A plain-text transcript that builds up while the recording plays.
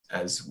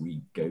as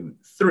we go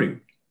through.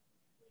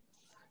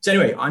 So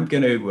anyway, I'm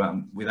going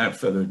to, without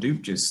further ado,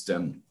 just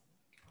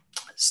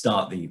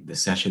start the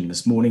session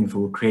this morning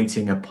for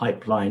creating a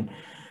pipeline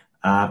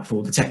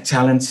for the tech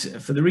talent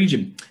for the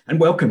region. And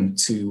welcome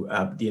to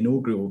the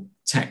inaugural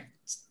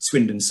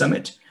TechSwindon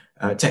Summit.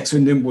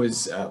 TechSwindon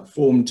was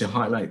formed to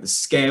highlight the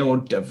scale,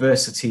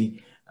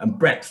 diversity and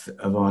breadth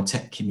of our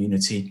tech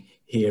community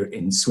here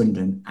in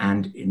Swindon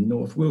and in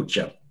North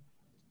Wiltshire.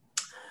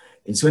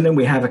 In Swindon,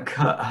 we have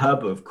a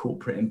hub of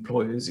corporate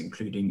employers,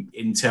 including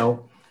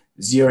Intel,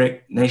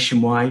 Zurich,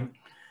 Nationwide,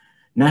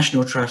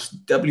 National Trust,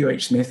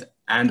 WH Smith,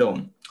 and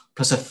on,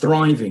 plus a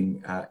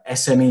thriving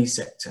SME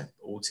sector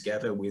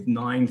altogether with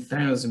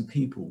 9,000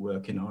 people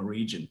work in our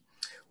region,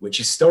 which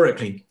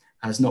historically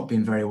has not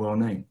been very well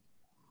known.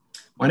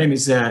 My name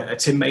is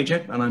Tim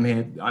Major, and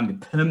I'm the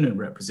permanent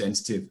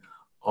representative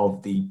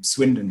of the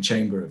Swindon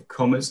Chamber of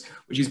Commerce,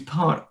 which is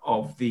part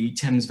of the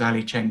Thames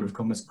Valley Chamber of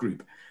Commerce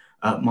group.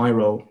 My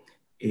role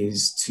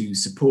is to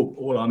support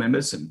all our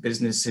members and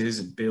businesses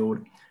and build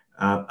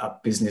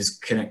up business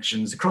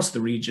connections across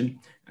the region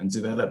and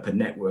develop a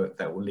network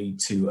that will lead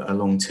to a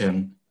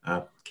long-term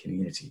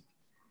community.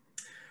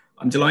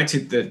 I'm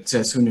delighted that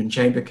Swindon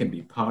Chamber can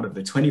be part of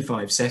the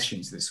 25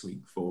 sessions this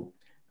week for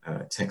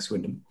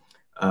TechSwindon,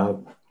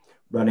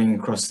 running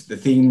across the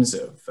themes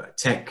of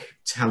tech,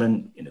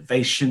 talent,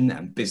 innovation,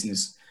 and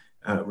business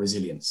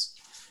resilience.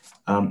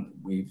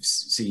 We've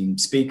seen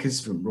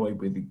speakers from Roy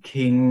Withy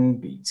King,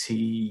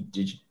 BT,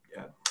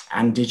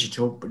 and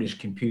Digital, British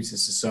Computer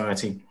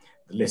Society.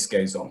 The list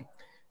goes on.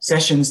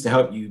 Sessions to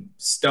help you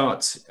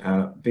start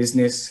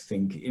business,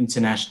 think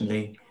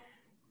internationally,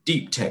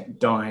 deep tech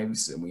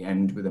dives, and we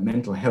end with a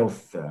mental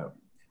health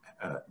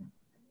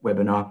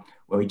webinar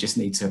where we just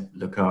need to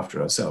look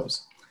after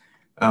ourselves.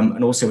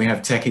 And also we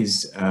have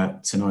techies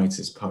tonight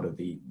as part of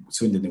the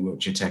Swindon and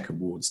Wiltshire Tech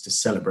Awards to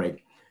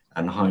celebrate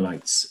and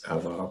highlights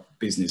of our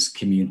business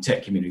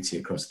tech community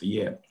across the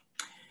year.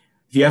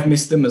 If you have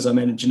missed them, as I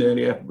mentioned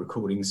earlier,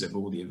 recordings of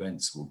all the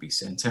events will be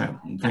sent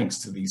out. And thanks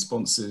to the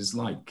sponsors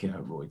like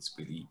Roy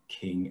Withy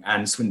King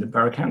and Swindon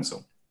Borough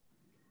Council.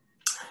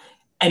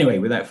 Anyway,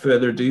 without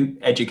further ado,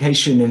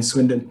 education in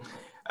Swindon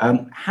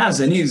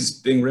has and is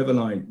being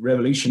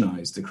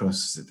revolutionised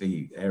across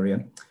the area.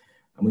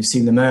 And we've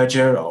seen the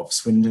merger of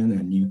Swindon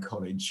and New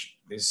College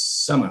this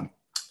summer.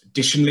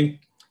 Additionally,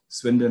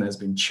 Swindon has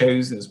been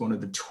chosen as one of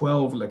the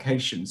 12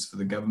 locations for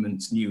the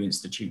government's new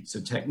institutes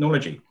of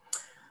technology.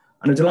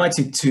 And I'm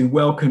delighted to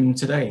welcome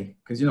today,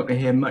 because you're not going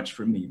to hear much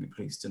from me, you'll be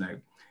pleased to know,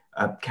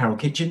 Carol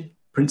Kitchen,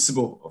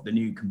 Principal of the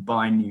new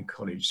combined New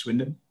College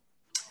Swindon,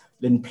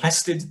 Lynn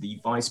Plested, the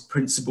Vice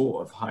Principal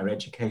of Higher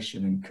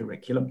Education and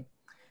Curriculum,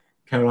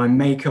 Caroline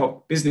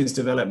Maycock, Business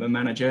Development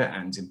Manager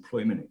and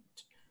Employment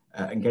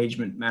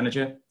Engagement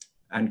Manager,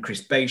 and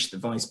Chris Bache, the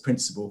Vice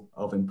Principal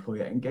of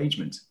Employer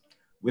Engagement.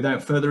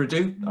 Without further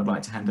ado, I'd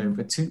like to hand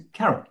over to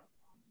Carol.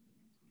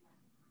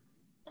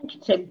 Thank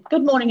you, Tim.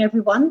 Good morning,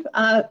 everyone.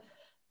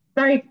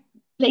 Very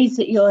pleased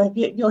that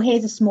you're here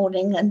this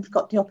morning and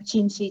got the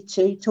opportunity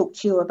to talk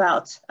to you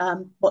about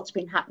what's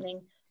been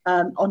happening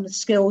on the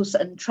skills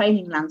and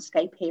training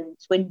landscape here in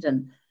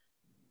Swindon.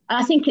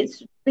 I think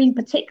it's been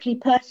particularly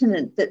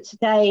pertinent that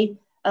today,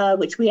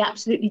 which we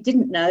absolutely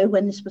didn't know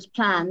when this was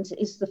planned,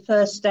 is the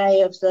first day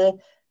of the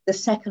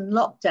second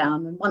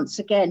lockdown. And once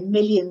again,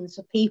 millions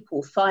of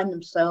people find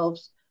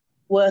themselves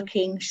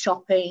working,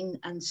 shopping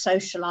and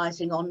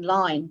socialising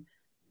online,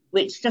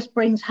 which just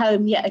brings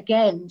home yet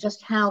again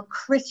just how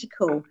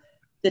critical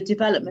the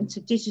development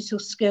of digital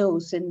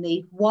skills in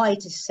the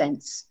widest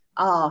sense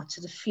are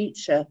to the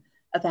future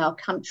of our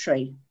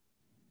country.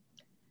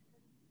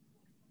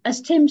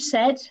 As Tim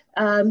said,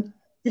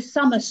 this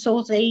summer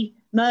saw the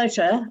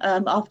merger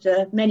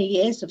after many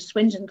years of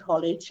Swindon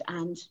College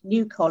and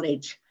New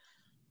College.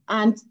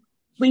 And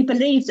we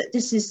believe that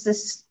this is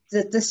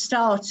the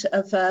start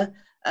of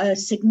a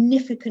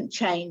significant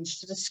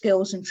change to the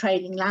skills and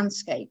training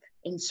landscape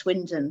in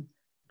Swindon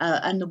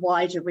and the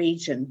wider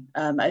region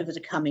over the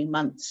coming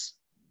months.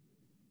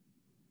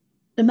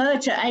 The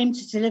merger aimed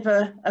to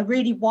deliver a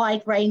really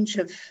wide range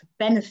of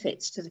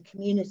benefits to the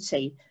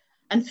community.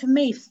 And for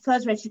me,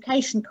 further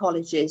education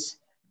colleges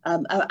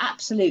are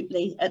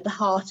absolutely at the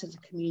heart of the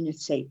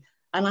community.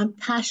 And I'm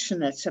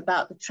passionate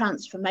about the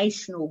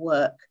transformational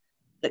work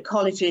that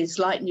colleges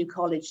like New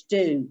College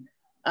do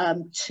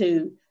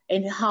to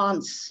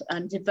enhance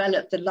and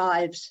develop the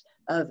lives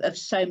of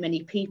so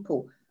many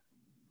people.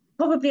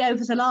 Probably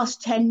over the last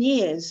 10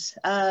 years,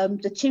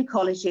 the two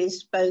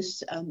colleges,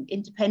 both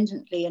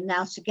independently and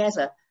now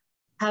together,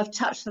 have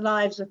touched the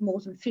lives of more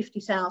than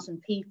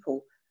 50,000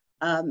 people.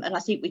 And I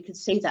think we can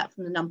see that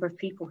from the number of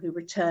people who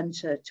return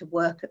to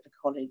work at the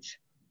college.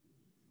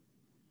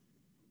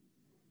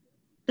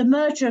 The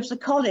merger of the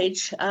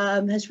college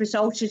has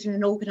resulted in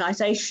an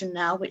organisation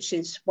now which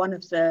is one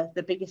of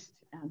the biggest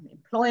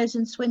employers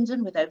in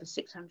Swindon, with over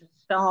 600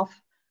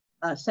 staff,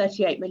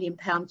 £38 million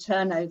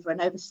turnover and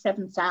over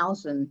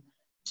 7,000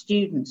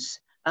 students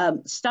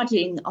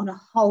studying on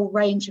a whole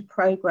range of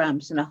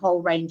programmes and a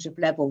whole range of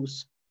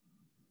levels.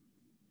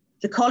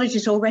 The college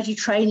is already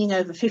training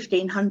over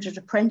 1,500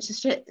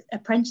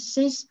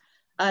 apprentices,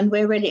 and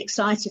we're really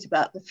excited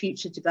about the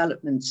future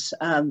developments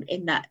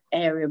in that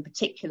area in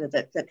particular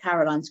that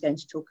Caroline's going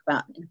to talk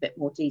about in a bit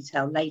more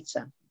detail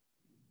later.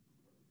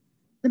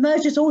 The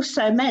merger's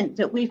also meant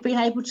that we've been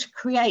able to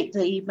create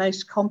the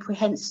most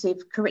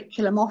comprehensive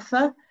curriculum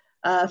offer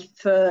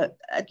for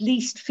at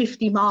least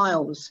 50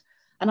 miles.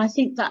 And I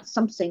think that's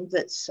something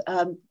that's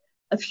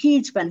of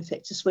huge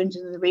benefit to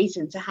Swindon and the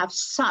region, to have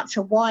such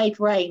a wide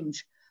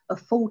range of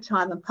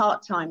full-time and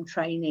part-time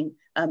training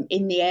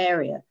in the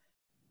area.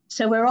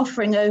 So we're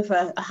offering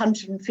over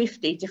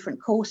 150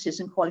 different courses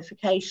and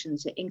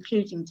qualifications,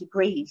 including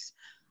degrees.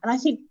 And I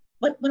think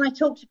when I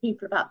talk to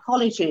people about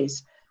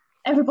colleges,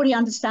 everybody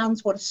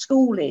understands what a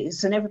school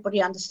is and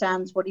everybody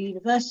understands what a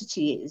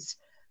university is,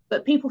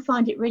 but people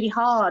find it really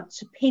hard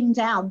to pin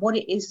down what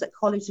it is that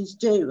colleges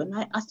do. And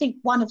I think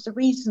one of the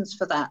reasons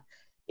for that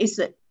is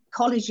that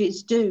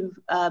colleges do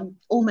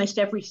almost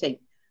everything.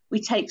 We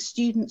take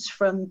students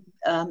from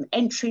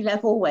entry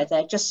level, where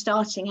they're just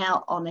starting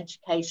out on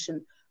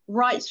education,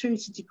 right through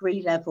to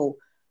degree level.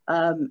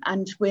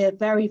 And we're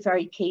very,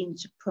 very keen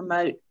to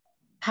promote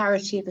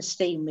parity of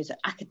esteem with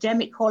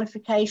academic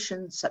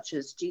qualifications such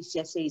as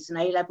GCSEs and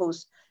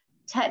A-levels,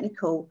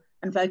 technical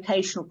and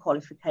vocational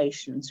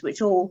qualifications,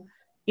 which all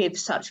give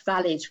such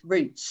valid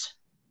routes.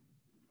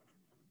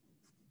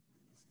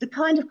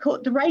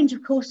 The range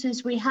of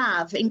courses we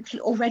have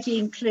already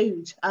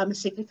include a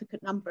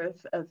significant number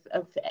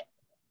of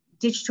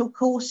digital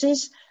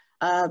courses.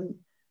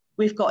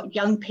 We've got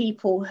young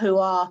people who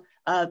are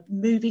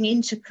moving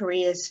into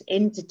careers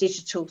in the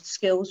digital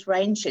skills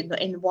range in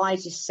the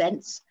widest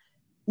sense.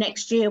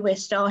 Next year, we're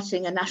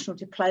starting a national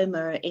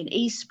diploma in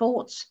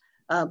esports.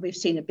 We've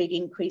seen a big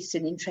increase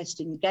in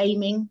interest in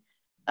gaming,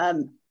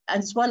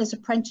 as well as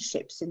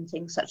apprenticeships in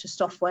things such as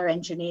software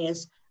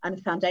engineers and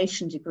a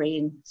foundation degree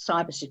in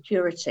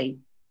cybersecurity.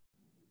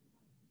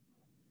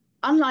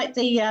 Unlike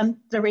the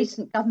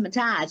recent government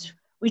ad,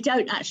 we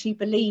don't actually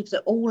believe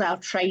that all our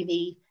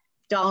trainee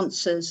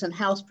dancers and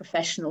health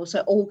professionals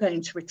are all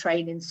going to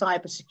retrain in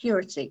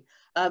cybersecurity,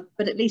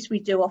 but at least we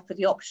do offer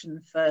the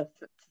option for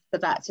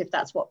that if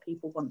that's what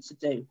people want to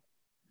do.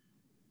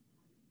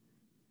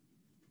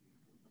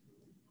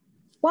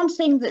 One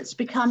thing that's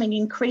becoming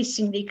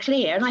increasingly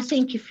clear, and I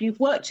think if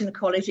you've worked in a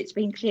college, it's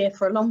been clear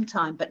for a long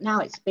time, but now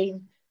it's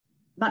been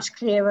much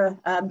clearer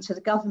to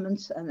the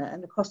government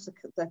and across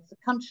the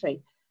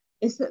country,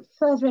 is that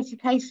further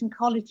education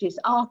colleges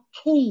are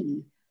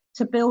key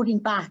to building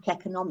back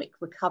economic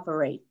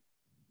recovery.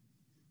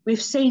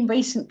 We've seen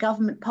recent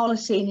government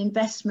policy and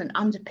investment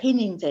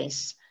underpinning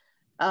this,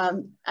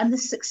 and the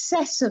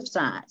success of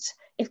that,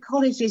 if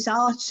colleges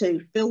are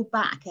to build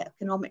back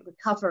economic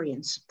recovery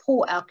and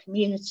support our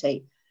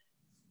community,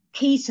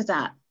 key to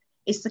that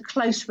is the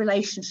close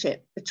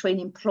relationship between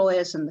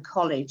employers and the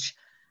college.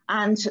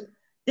 And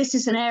this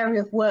is an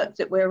area of work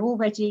that we're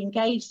already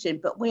engaged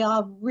in, but we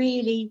are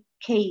really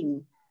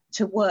keen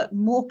to work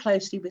more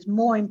closely with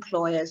more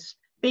employers,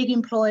 big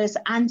employers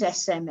and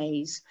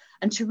SMEs,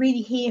 and to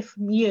really hear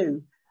from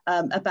you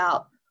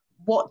about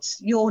what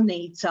your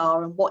needs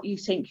are and what you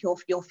think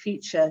your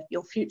future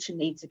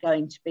needs are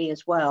going to be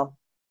as well.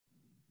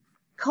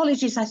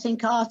 Colleges, I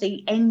think, are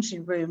the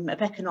engine room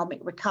of economic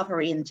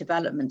recovery and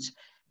development,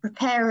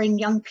 preparing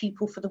young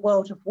people for the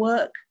world of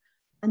work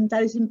and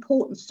those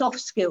important soft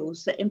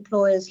skills that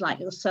employers like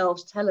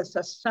yourselves tell us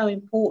are so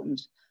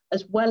important,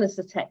 as well as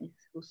the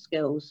technical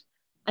skills.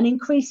 And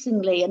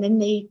increasingly, and in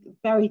the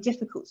very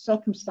difficult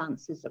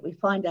circumstances that we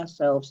find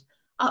ourselves,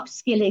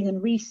 upskilling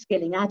and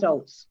reskilling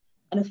adults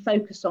and a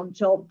focus on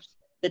jobs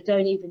that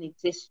don't even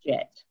exist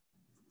yet.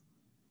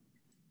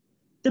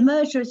 The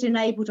merger has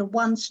enabled a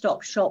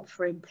one-stop shop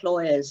for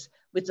employers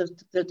with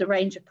the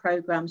range of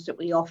programs that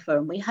we offer,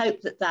 and we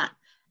hope that that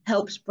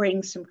helps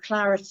bring some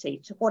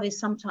clarity to what is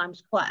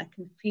sometimes quite a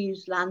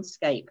confused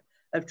landscape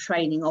of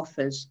training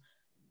offers.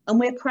 And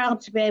we're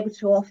proud to be able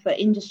to offer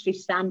industry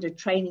standard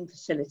training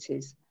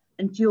facilities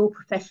and dual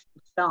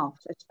professional staff,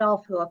 so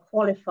staff who are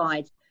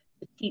qualified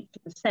to teach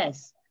and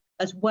assess,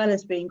 as well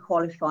as being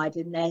qualified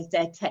in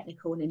their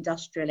technical and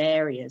industrial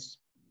areas.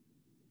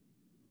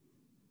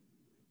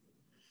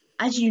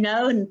 As you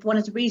know, and one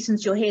of the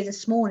reasons you're here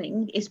this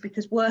morning is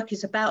because work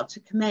is about to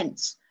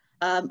commence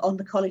on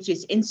the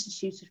college's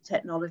Institute of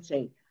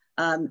Technology,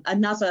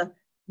 another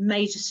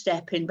major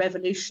step in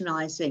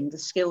revolutionising the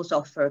skills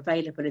offer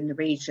available in the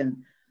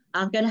region.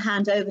 I'm going to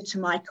hand over to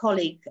my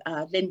colleague,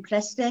 Lynn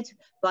Plested,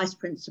 Vice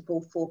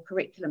Principal for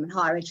Curriculum and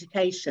Higher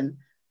Education,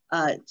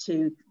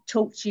 to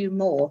talk to you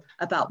more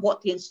about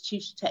what the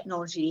Institute of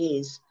Technology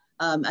is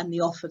and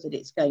the offer that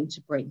it's going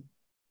to bring.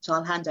 So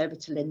I'll hand over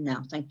to Lynn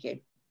now. Thank you.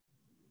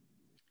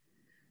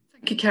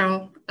 Thank you,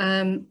 Carol.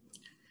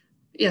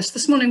 Yes,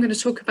 this morning I'm going to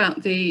talk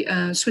about the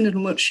Swindon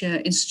and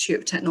Wiltshire Institute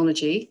of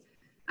Technology.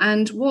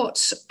 And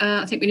what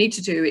I think we need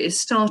to do is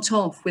start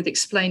off with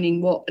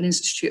explaining what an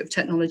Institute of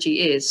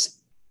Technology is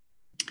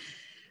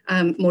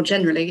more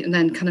generally, and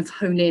then kind of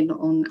hone in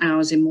on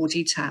ours in more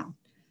detail.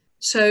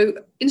 So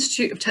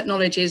Institute of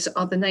Technologies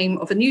are the name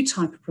of a new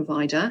type of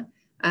provider.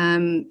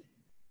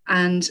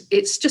 And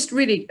it's just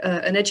really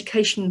an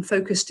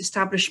education-focused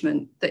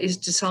establishment that is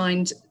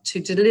designed to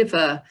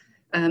deliver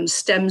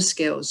STEM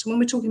skills. When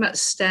we're talking about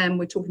STEM,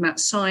 we're talking about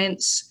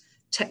science,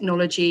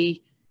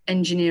 technology,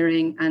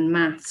 engineering, and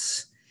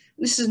maths.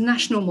 This is a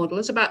national model.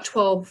 There's about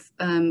 12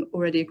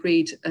 already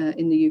agreed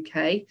in the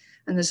UK,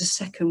 and there's a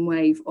second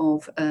wave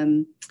of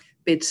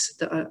bids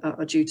that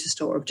are due to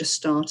start or have just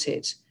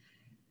started.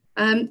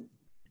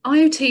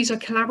 IoTs are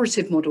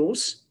collaborative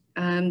models.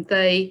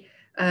 They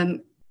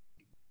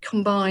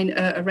combine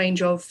a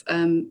range of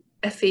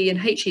FE and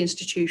HE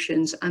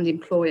institutions and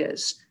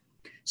employers.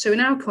 So in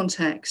our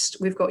context,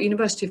 we've got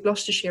University of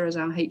Gloucestershire as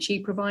our HE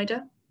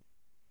provider.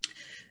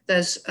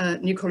 There's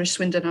New College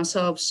Swindon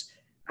ourselves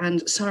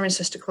and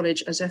Cirencester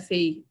College as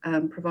FE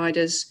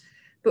providers,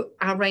 but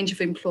our range of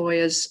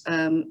employers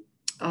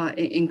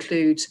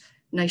include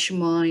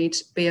Nationwide,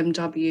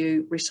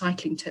 BMW,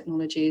 Recycling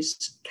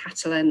Technologies,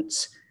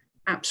 Catalent,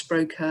 Apps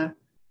Broker,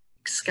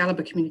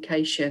 Excalibur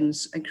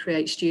Communications, and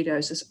Create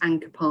Studios as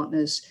anchor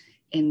partners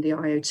in the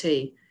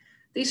IoT.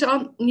 These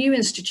aren't new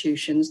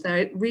institutions,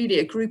 they're really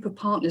a group of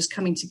partners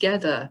coming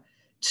together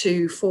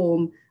to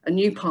form a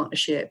new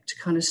partnership to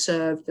kind of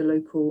serve the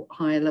local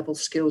higher level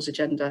skills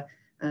agenda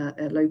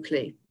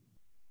locally.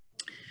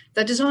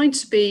 They're designed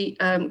to be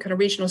kind of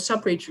regional,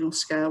 sub-regional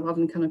scale rather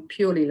than kind of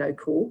purely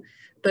local,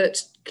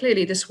 but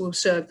clearly this will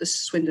serve the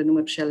Swindon and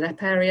Wiltshire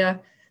LEP area,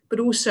 but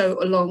also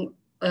along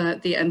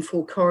the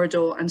M4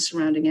 corridor and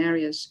surrounding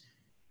areas.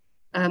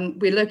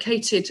 We're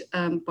located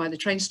by the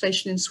train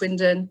station in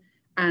Swindon,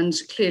 and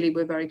clearly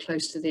we're very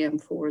close to the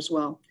M4 as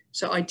well.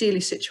 So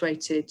ideally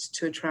situated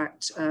to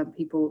attract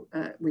people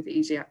with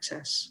easy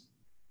access.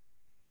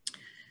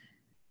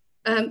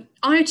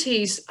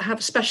 IoTs have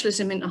a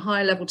specialism in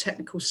higher level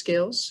technical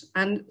skills,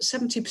 and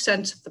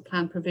 70% of the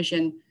planned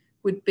provision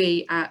would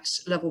be at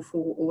level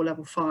 4 or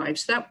level 5.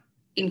 So that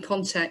in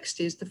context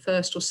is the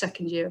first or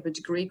second year of a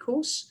degree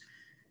course,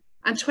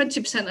 and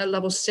 20% at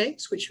level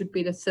 6, which would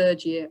be the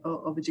third year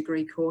of a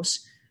degree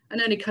course,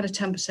 and only kind of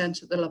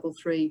 10% at the level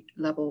 3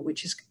 level,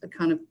 which is a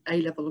kind of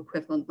A-level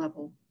equivalent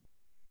level.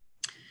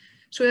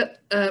 So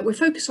we're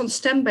focused on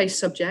STEM-based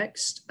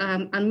subjects,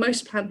 and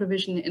most planned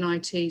provision in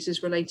ITs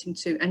is relating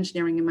to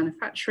engineering and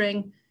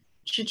manufacturing,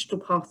 digital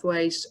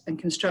pathways and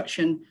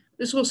construction.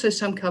 There's also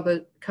some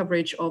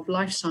coverage of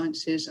life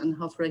sciences and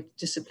health-related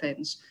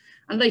disciplines.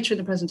 And later in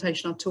the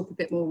presentation, I'll talk a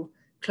bit more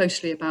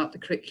closely about the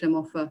curriculum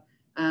offer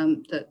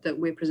that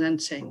we're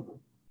presenting.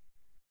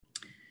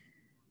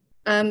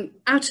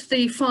 Out of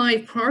the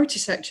 5 priority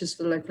sectors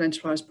for the local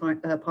enterprise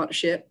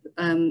partnership,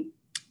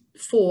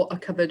 4 are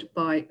covered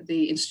by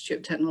the Institute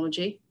of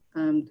Technology,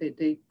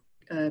 the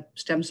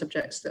STEM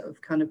subjects that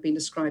have kind of been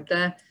described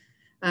there.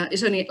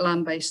 It's only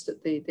land-based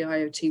that the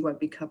IoT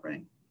won't be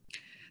covering.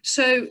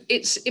 So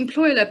it's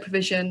employer-led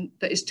provision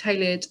that is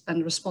tailored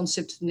and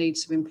responsive to the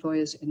needs of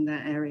employers in their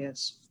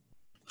areas.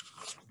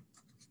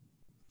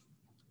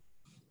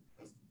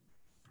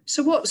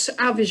 So what's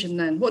our vision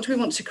then? What do we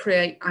want to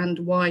create, and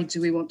why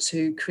do we want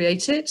to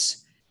create it?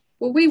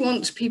 Well, we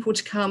want people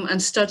to come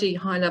and study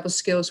high-level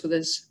skills with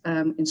us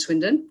in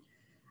Swindon.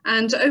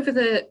 And over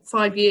the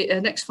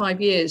next 5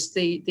 years,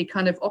 the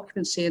kind of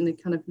occupancy and the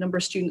kind of number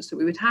of students that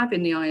we would have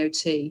in the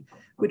IoT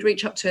would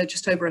reach up to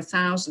just over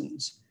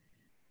 1,000.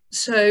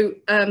 So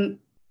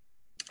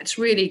it's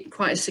really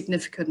quite a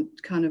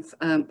significant kind of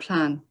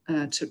plan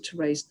to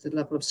raise the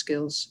level of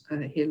skills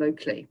here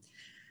locally.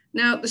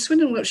 Now, the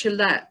Swindon and Wiltshire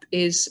LEP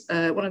is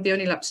one of the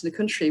only LEPs in the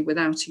country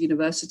without a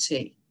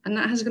university, and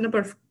that has a number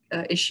of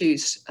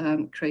issues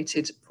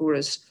created for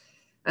us.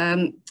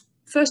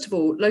 First of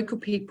all, local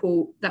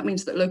people, that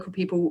means that local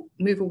people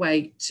move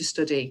away to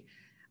study.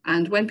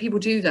 And when people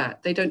do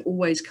that, they don't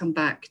always come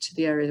back to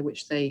the area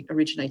which they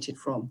originated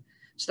from.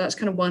 So that's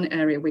kind of one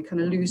area we're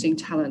kind of losing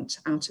talent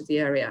out of the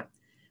area.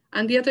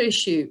 And the other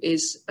issue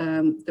is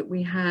that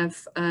we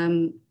have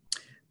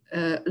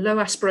low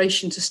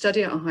aspiration to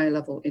study at a higher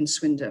level in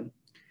Swindon.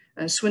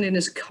 Swindon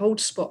is a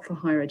cold spot for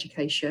higher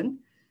education.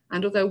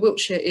 And although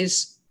Wiltshire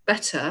is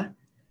better,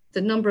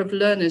 the number of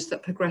learners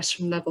that progress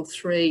from level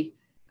 3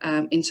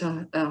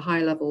 into a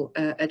higher level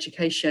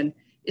education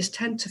is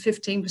 10 to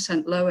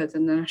 15% lower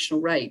than the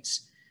national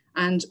rates.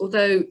 And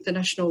although the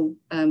national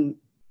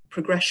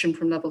progression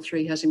from level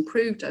 3 has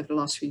improved over the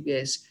last few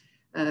years,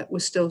 we're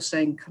still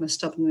staying kind of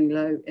stubbornly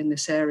low in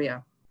this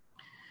area.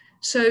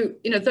 So,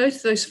 you know,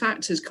 those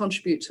factors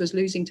contribute to us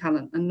losing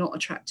talent and not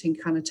attracting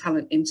kind of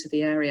talent into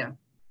the area.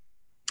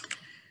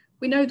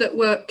 We know that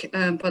work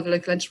by the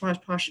local enterprise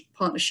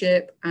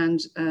partnership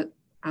and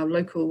our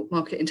local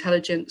market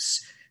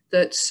intelligence,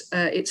 that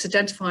it's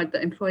identified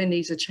that employer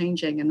needs are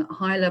changing and that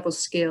higher level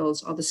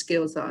skills are the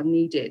skills that are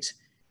needed.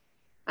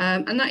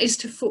 And that is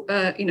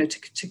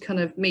to kind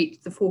of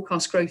meet the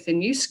forecast growth in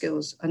new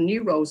skills and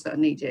new roles that are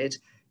needed,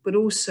 but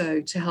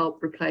also to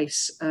help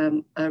replace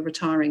a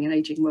retiring and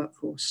aging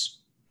workforce.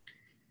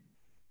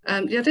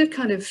 The other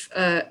kind of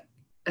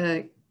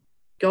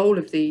goal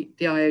of the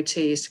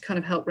IoT is to kind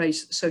of help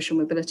raise social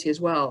mobility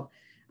as well.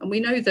 And we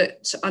know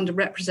that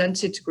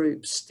underrepresented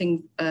groups,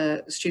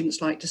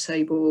 students like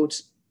disabled,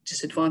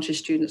 disadvantaged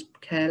students,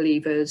 care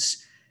leavers,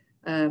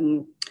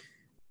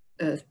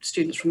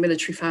 students from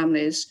military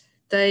families,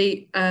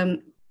 they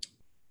and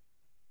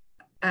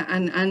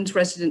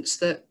residents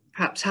that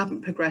perhaps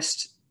haven't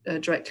progressed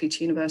directly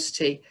to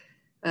university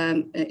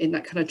in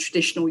that kind of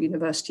traditional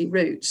university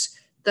routes,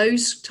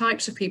 those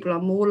types of people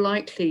are more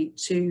likely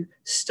to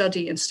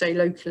study and stay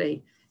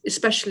locally,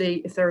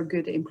 especially if there are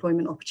good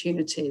employment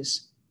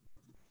opportunities.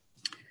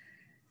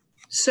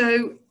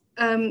 So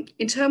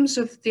in terms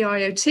of the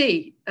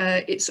IoT,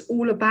 it's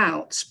all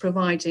about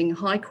providing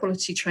high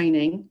quality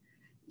training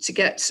to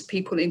get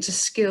people into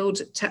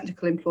skilled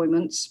technical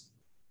employments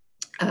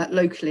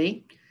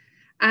locally.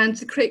 And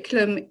the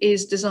curriculum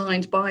is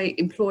designed by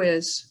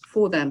employers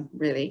for them,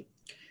 really.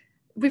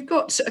 We've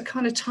got a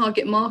kind of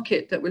target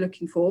market that we're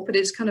looking for, but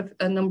it's kind of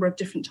a number of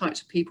different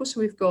types of people. So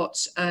we've got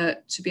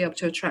to be able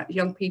to attract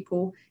young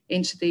people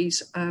into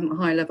these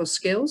high level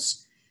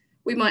skills.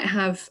 We might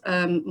have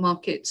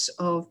markets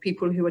of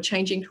people who are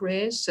changing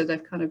careers. So they're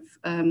kind of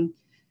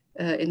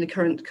in the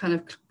current kind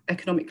of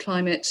economic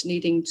climate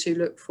needing to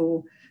look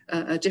for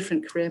a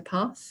different career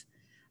path,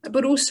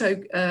 but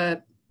also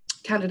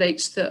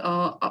candidates that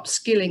are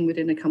upskilling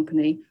within a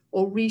company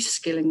or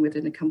reskilling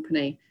within a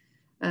company.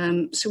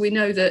 So we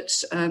know that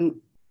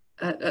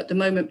at the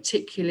moment,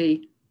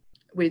 particularly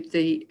with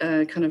the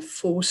kind of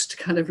forced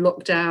kind of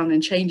lockdown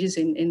and changes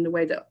in the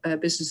way that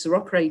businesses are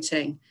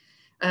operating,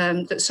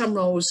 that some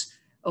roles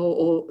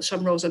or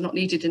some roles are not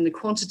needed in the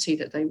quantity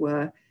that they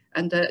were,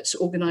 and that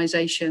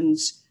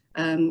organisations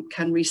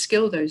can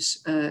reskill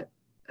those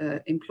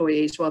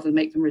employees rather than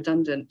make them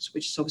redundant,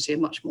 which is obviously a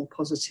much more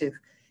positive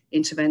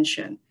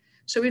intervention.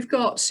 So we've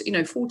got, you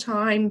know,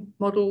 full-time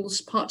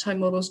models, part-time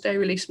models, day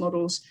release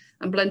models,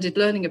 and blended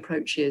learning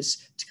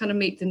approaches to kind of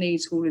meet the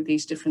needs of all of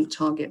these different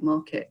target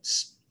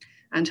markets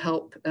and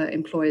help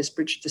employers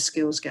bridge the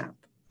skills gap.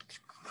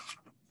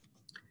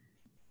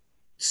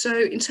 So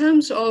in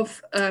terms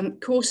of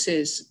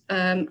courses,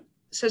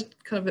 says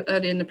kind of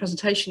earlier in the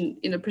presentation,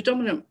 you know,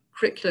 predominant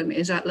curriculum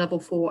is at level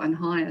 4 and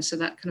higher. So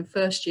that kind of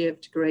first year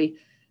of degree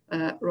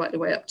right the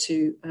way up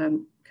to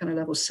kind of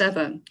level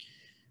 7.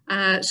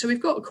 So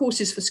we've got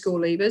courses for school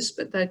leavers,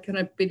 but they're going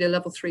to be the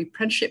level 3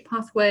 apprenticeship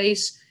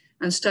pathways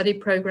and study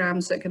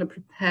programs that are going to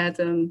prepare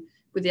them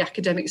with the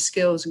academic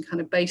skills and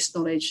kind of base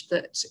knowledge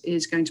that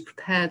is going to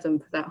prepare them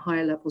for that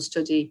higher level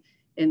study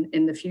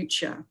in the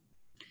future.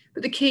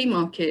 But the key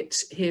market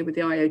here with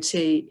the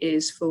IoT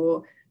is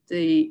for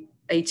the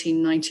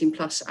 18, 19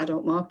 plus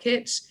adult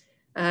markets.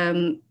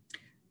 And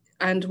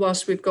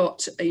whilst we've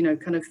got, you know,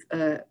 kind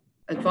of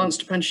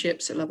advanced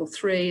apprenticeships at level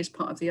 3 as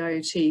part of the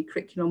IoT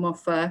curriculum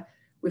offer,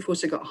 we've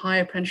also got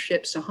higher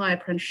apprenticeships, so higher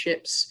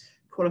apprenticeships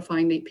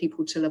qualifying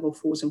people to level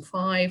 4s and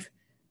 5,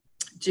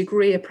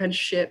 degree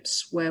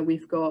apprenticeships where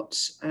we've got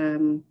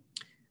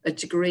a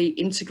degree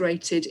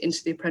integrated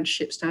into the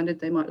apprenticeship standard.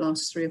 They might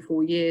last 3 or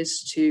 4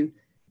 years to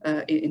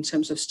in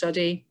terms of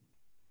study.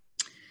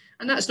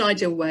 And that's an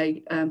ideal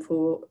way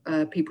for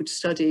people to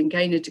study and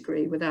gain a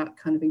degree without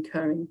kind of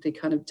incurring the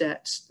kind of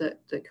debt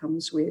that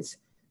comes with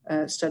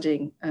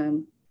studying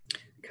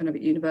kind of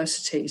at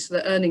university. So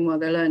they're earning while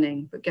they're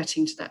learning, but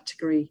getting to that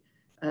degree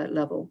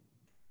level.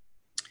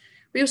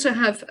 We also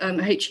have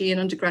HE and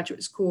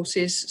undergraduate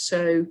courses.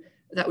 So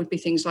that would be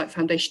things like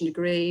foundation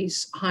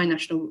degrees, high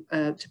national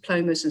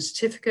diplomas and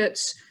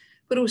certificates,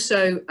 but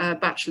also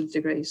bachelor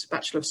degrees,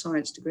 Bachelor of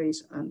Science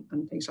degrees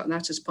and things like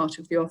that as part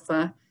of the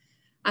offer.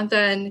 And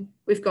then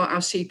we've got our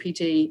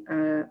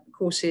CPD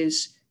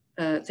courses,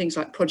 things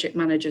like project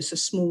managers, so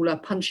smaller,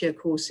 punchier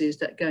courses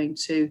that are going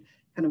to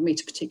kind of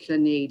meet a particular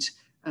need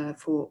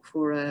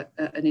for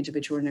an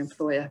individual and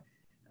employer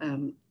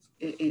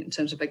in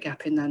terms of a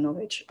gap in their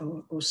knowledge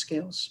or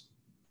skills.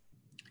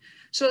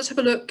 So let's have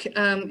a look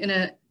in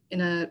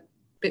a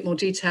bit more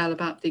detail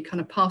about the kind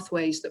of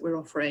pathways that we're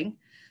offering.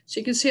 So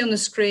you can see on the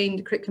screen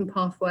the curriculum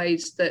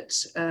pathways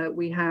that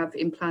we have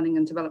in planning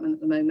and development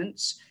at the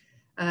moment.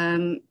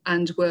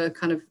 And were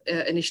kind of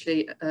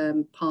initially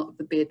part of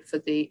the bid for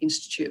the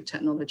Institute of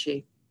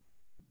Technology.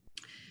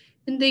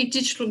 In the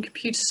digital and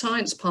computer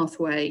science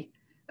pathway,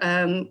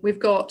 we've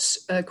got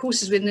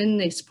courses within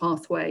this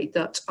pathway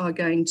that are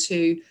going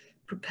to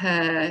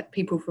prepare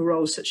people for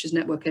roles such as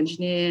network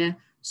engineer,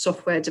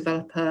 software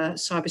developer,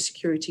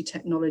 cybersecurity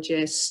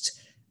technologist,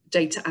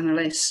 data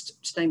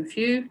analyst, to name a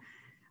few.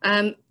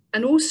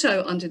 And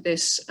also under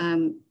this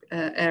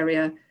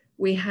area,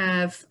 we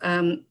have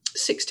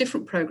 6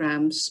 different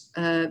programmes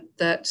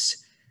that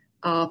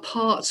are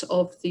part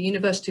of the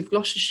University of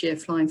Gloucestershire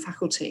Flying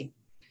Faculty.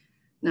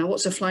 Now,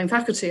 what's a flying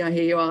faculty, I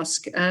hear you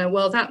ask?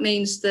 Well, that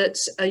means that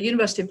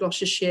University of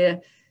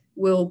Gloucestershire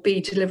will be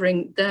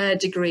delivering their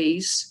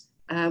degrees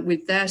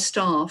with their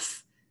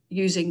staff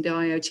using the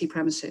IoT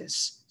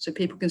premises. So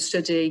people can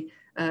study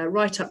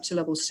right up to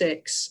level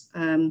 6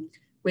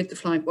 with the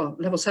flying, well,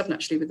 level 7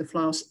 actually, with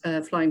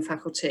the flying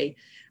faculty.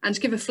 And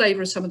to give a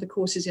flavour of some of the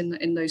courses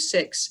in those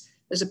 6,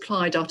 there's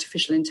applied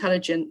artificial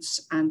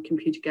intelligence and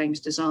computer games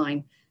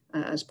design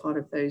as part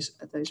of those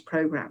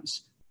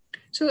programmes.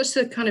 So that's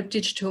the kind of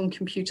digital and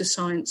computer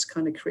science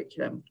kind of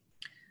curriculum.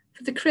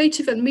 For the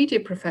creative and media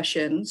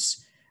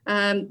professions,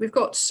 we've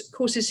got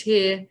courses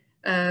here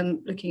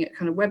looking at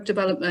kind of web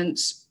development,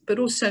 but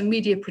also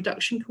media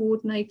production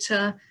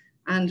coordinator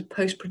and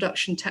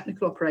post-production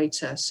technical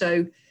operator.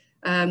 So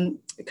kind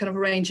of a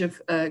range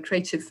of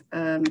creative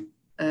and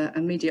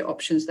media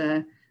options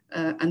there,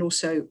 and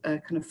also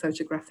kind of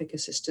photographic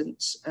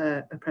assistant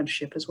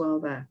apprenticeship as well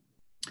there.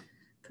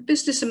 For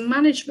business and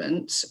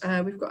management,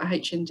 we've got a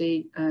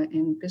HND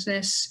in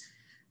business.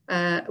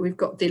 We've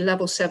got the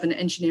level 7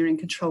 engineering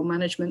control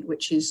management,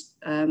 which is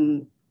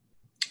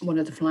one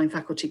of the flying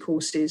faculty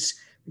courses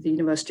with the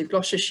University of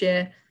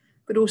Gloucestershire.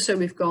 But also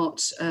we've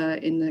got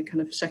in the kind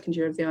of second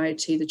year of the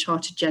IoT, the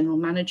Chartered General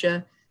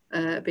Manager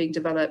being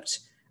developed,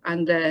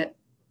 and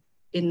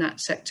in that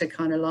sector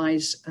kind of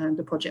lies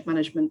the project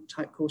management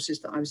type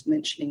courses that I was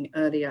mentioning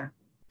earlier.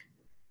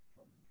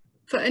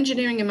 For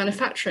engineering and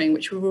manufacturing,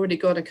 which we've already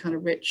got a kind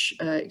of rich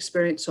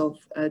experience of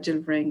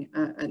delivering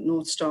at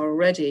North Star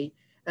already,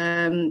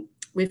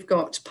 we've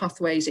got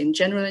pathways in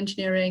general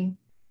engineering,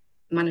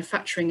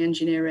 manufacturing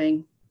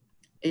engineering,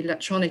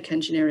 electronic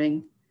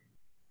engineering,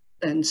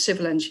 and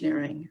civil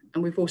engineering.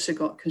 And we've also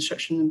got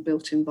construction and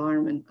built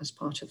environment as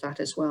part of that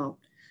as well.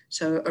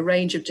 So a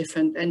range of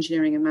different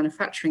engineering and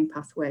manufacturing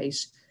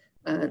pathways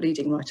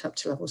leading right up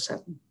to level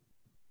 7.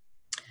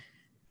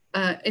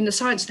 In the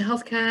science and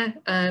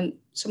healthcare,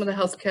 some of the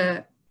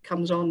healthcare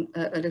comes on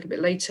a little bit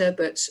later,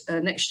 but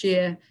next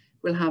year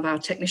we'll have our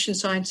technician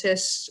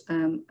scientists,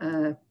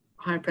 higher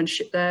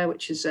apprenticeship there,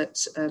 which is at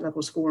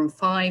levels 4 and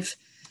 5,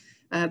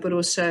 but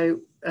also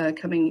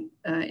coming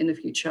in the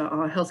future,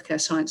 our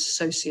healthcare science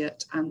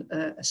associate and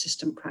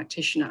assistant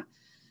practitioner.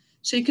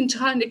 So you can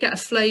kind of get a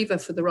flavour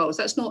for the roles.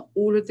 That's not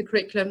all of the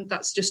curriculum,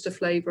 that's just a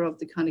flavour of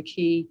the kind of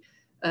key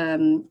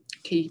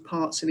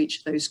parts of each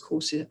of those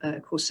course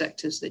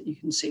sectors that you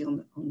can see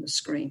on the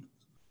screen.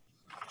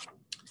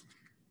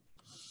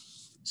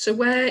 So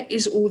where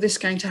is all this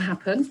going to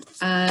happen?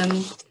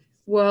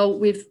 Well,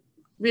 we're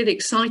really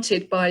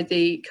excited by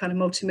the kind of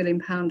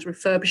multi-million-pound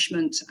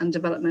refurbishment and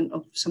development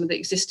of some of the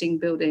existing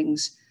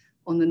buildings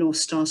on the North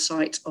Star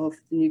site of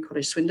the new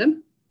College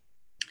Swindon.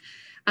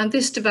 And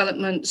this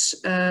development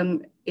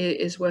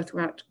is worth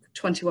about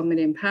 £21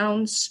 million.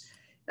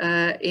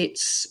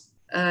 It's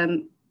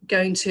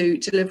going to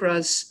deliver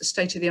us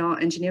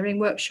state-of-the-art engineering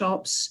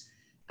workshops,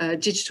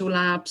 digital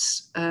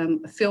labs,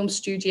 a film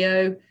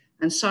studio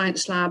and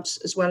science labs,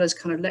 as well as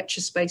kind of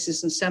lecture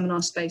spaces and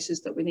seminar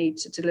spaces that we need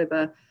to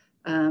deliver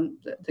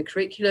the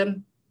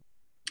curriculum.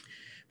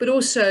 But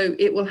also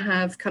it will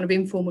have kind of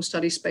informal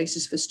study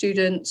spaces for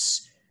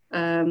students,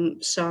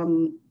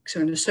 some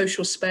kind of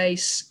social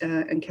space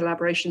and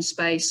collaboration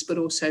space, but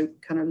also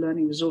kind of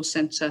learning resource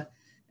centre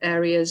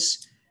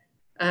areas.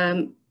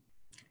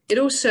 It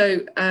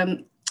also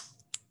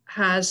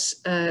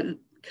has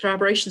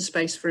collaboration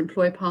space for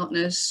employer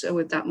partners.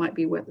 So that might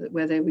be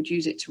where they would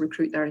use it to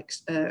recruit their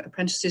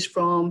apprentices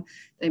from.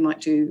 They might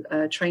do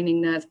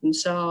training there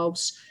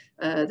themselves.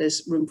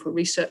 There's room for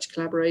research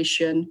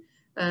collaboration.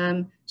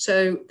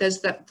 So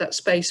there's that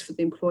space for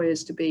the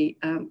employers to be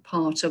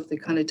part of the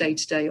kind of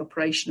day-to-day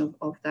operation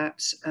of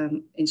that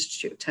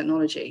Institute of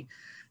Technology.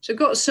 So I've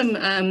got some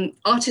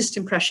artist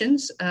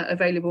impressions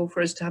available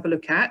for us to have a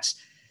look at.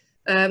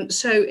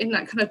 So in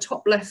that kind of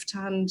top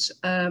left-hand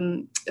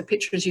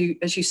picture as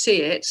you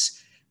see it,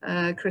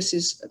 Chris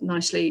is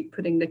nicely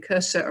putting the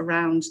cursor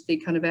around the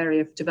kind of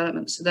area of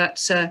development. So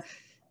that's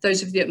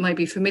those of you that may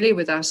be familiar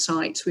with our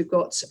site, we've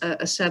got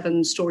a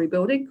 7-storey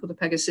building called the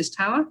Pegasus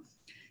Tower.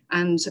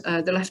 And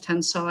the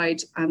left-hand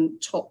side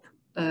and top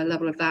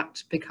level of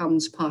that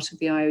becomes part of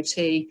the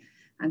IoT,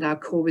 and our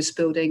Corvus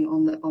building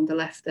on the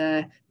left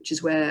there, which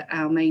is where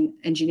our main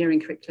engineering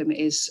curriculum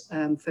is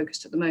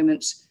focused at the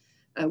moment,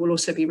 will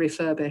also be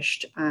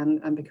refurbished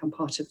and become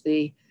part of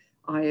the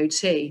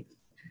IoT.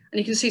 And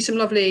you can see some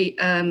lovely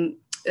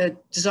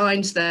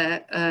designs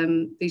there.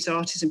 These are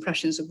artists'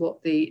 impressions of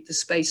what the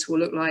space will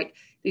look like.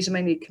 These are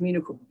mainly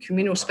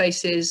communal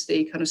spaces,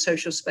 the kind of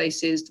social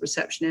spaces, the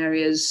reception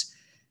areas,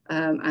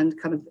 and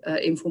kind of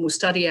informal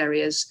study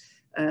areas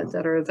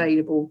that are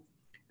available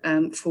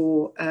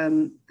for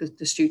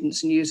the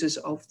students and users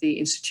of the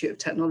Institute of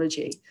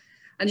Technology.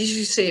 And as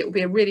you see, it will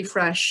be a really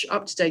fresh,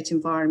 up-to-date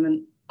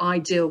environment,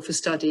 ideal for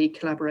study,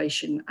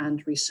 collaboration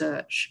and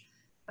research.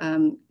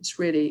 It's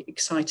really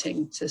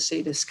exciting to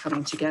see this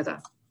coming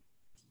together.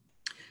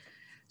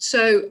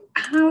 So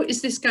how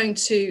is this going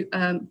to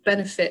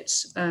benefit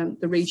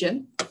the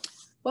region?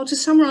 Well, to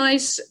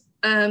summarise,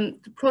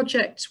 the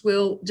project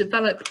will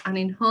develop and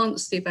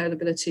enhance the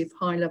availability of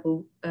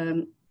high-level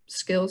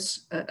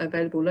skills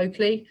available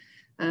locally,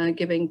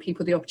 giving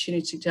people the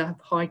opportunity to have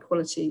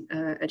high-quality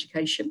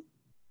education.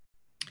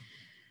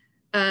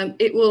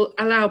 It will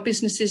allow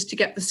businesses to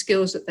get the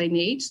skills that they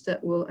need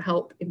that will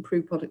help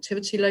improve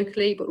productivity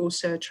locally, but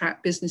also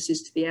attract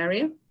businesses to the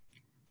area.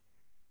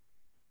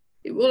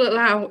 It will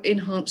allow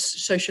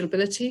enhanced social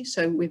ability.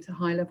 So with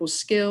high-level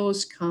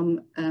skills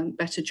come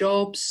better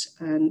jobs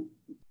and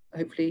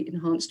hopefully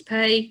enhanced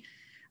pay.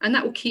 and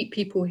that will keep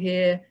people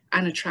here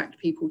and attract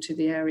people to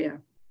the area.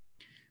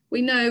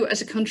 We know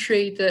as a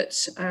country that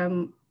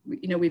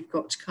we've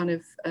got kind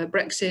of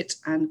Brexit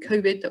and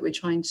COVID that we're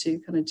trying to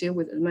kind of deal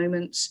with at the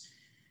moment.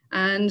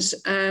 And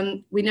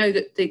we know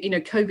that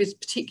COVID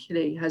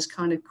particularly has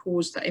kind of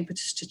caused that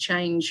impetus to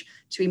change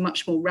to be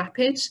much more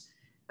rapid.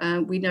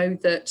 We know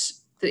that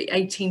the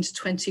 18 to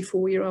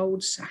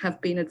 24-year-olds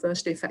have been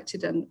adversely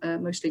affected, and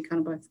mostly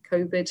kind of by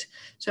COVID,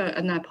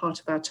 and they're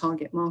part of our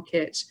target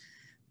market.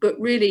 But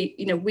really,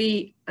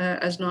 we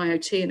as an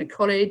IoT and a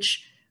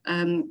college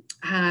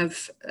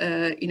have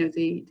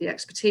the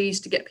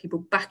expertise to get people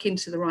back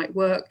into the right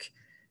work,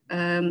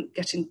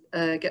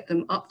 get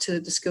them up to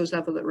the skills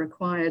level that are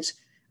required,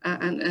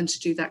 and to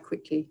do that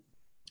quickly.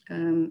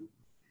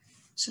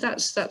 So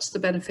that's the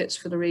benefits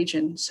for the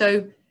region.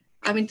 So,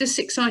 I mean, this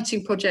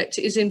exciting project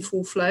is in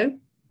full flow.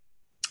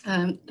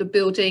 The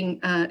building,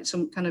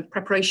 some kind of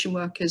preparation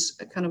work is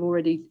kind of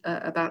already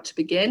about to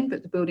begin,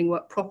 but the building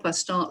work proper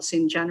starts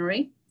in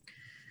January.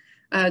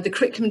 The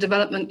curriculum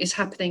development is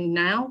happening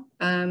now.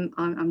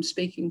 I'm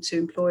speaking to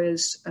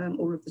employers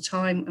all of the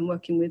time and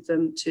working with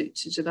them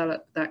to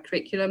develop that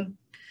curriculum.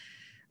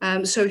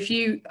 So if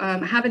you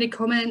have any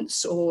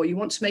comments, or you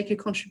want to make a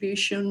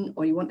contribution,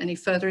 or you want any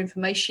further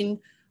information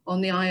on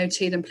the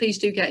IoT, then please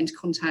do get into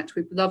contact.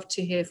 We'd love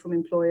to hear from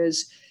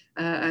employers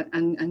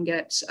and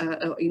get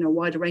a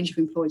wider range of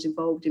employers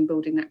involved in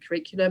building that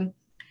curriculum.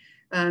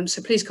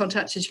 So please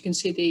contact us. You can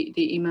see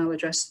the email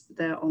address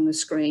there on the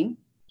screen.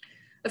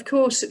 Of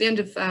course, at the end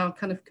of our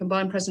kind of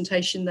combined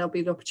presentation, there'll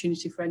be the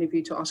opportunity for any of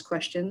you to ask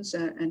questions.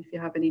 And if you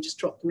have any, just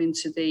drop them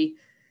into the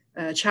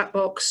chat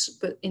box.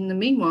 But in the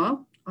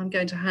meanwhile, I'm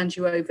going to hand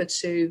you over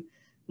to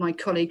my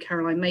colleague,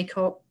 Caroline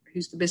Maycock,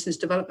 who's the Business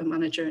Development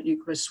Manager at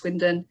College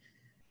Swindon.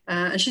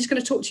 And she's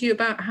going to talk to you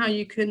about how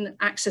you can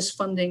access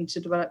funding to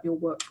develop your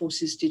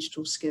workforce's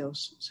digital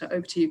skills. So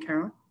over to you,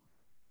 Caroline.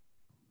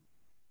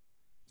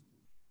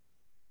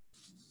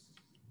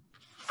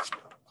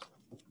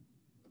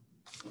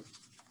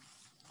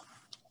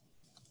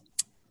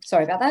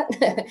 Sorry about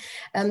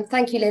that.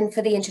 Thank you, Lynn,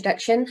 for the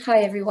introduction. Hi,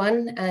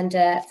 everyone, and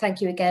thank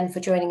you again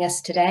for joining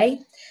us today.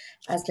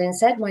 As Lynn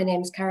said, my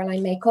name is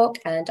Caroline Maycock,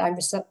 and I'm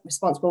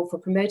responsible for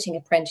promoting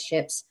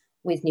apprenticeships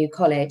with New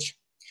College.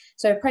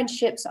 So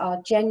apprenticeships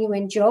are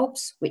genuine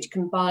jobs which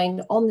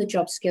combine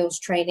on-the-job skills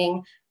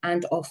training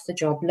and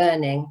off-the-job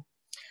learning.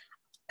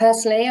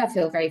 Personally, I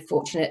feel very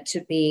fortunate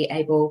to be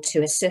able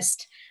to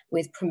assist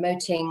with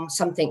promoting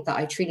something that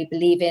I truly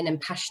believe in and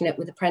passionate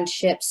with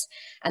apprenticeships,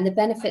 and the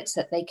benefits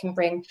that they can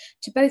bring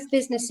to both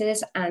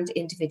businesses and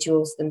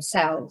individuals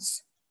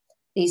themselves.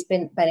 These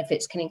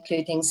benefits can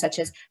include things such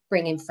as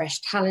bringing fresh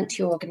talent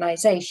to your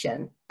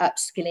organisation,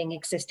 upskilling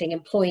existing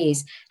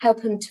employees,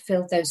 helping to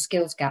fill those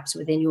skills gaps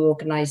within your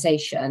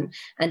organisation,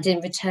 and in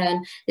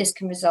return, this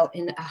can result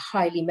in a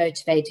highly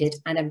motivated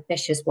and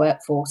ambitious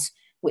workforce,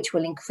 which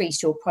will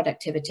increase your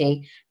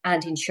productivity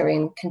and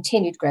ensuring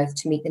continued growth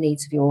to meet the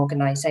needs of your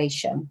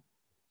organisation.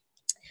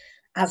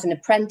 As an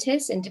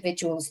apprentice,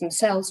 individuals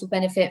themselves will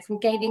benefit from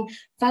gaining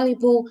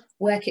valuable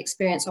work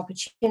experience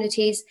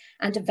opportunities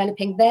and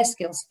developing their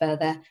skills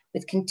further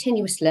with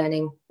continuous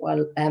learning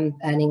while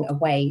earning a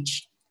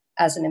wage.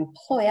 As an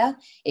employer,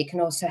 it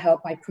can also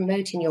help by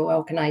promoting your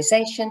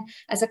organisation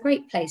as a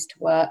great place to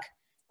work,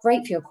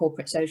 great for your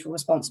corporate social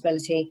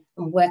responsibility,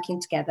 and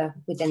working together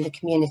within the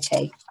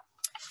community.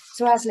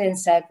 So as Lynn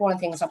said, one of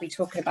the things I'll be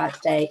talking about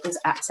today is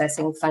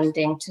accessing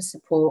funding to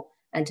support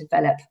and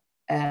develop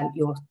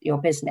your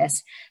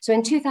business. So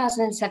in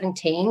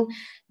 2017,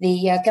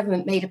 the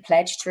government made a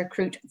pledge to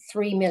recruit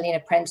 3 million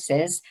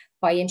apprentices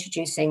by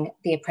introducing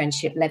the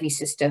apprenticeship levy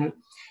system.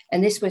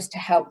 And this was to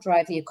help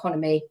drive the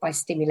economy by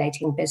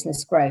stimulating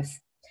business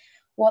growth.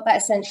 What that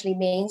essentially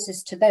means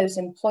is to those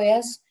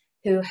employers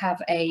who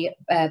have a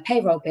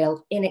payroll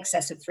bill in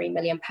excess of £3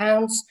 million,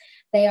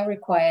 they are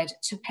required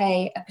to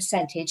pay a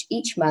percentage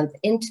each month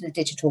into the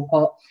digital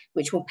pot,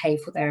 which will pay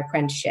for their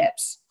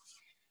apprenticeships.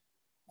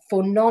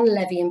 For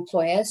non-levy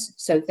employers,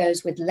 so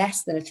those with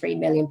less than a 3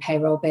 million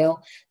payroll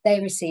bill, they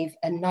receive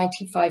a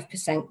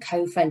 95%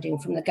 co-funding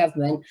from the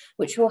government,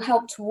 which will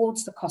help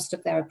towards the cost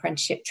of their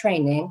apprenticeship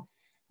training.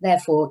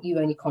 Therefore, you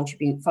only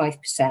contribute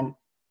 5%.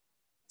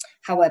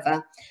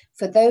 However,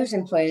 for those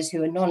employers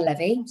who are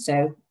non-levy,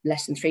 so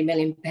less than 3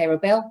 million payroll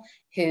bill,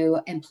 who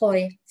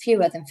employ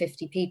fewer than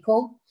 50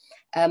 people,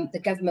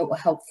 the government will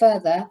help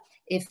further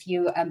if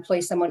you employ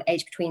someone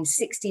aged between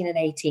 16 and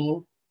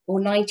 18 or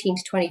 19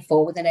 to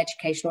 24 with an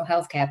educational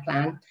healthcare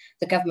plan.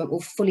 The government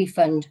will fully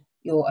fund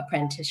your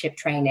apprenticeship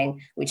training,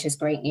 which is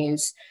great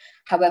news.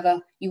 However,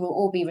 you will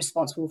all be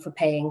responsible for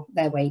paying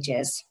their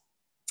wages.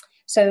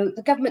 So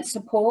the government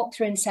support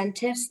through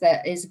incentives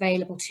that is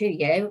available to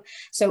you.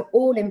 So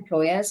all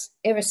employers,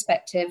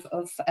 irrespective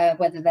of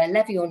whether they're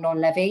levy or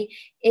non-levy,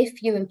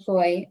 if you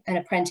employ an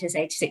apprentice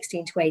aged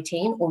 16 to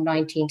 18 or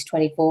 19 to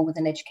 24 with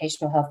an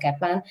educational healthcare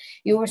plan,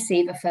 you'll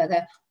receive a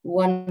further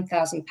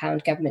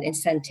 £1,000 government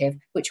incentive,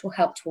 which will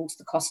help towards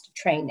the cost of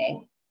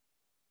training.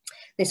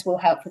 This will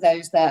help for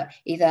those that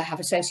either have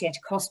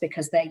associated costs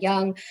because they're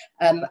young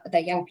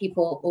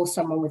people, or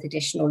someone with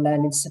additional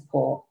learning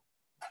support.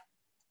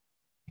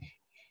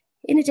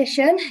 In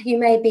addition, you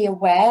may be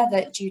aware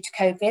that due to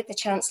COVID, the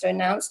Chancellor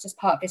announced as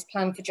part of his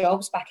plan for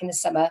jobs back in the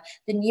summer,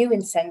 the new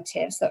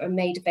incentives that are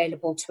made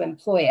available to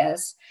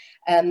employers.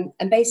 And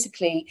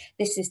basically,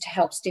 this is to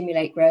help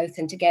stimulate growth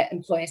and to get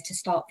employers to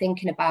start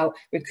thinking about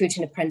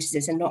recruiting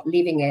apprentices and not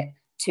leaving it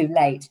too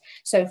late.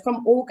 So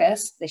from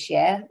August this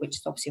year, which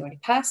is obviously already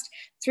passed,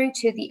 through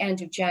to the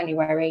end of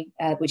January,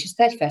 which is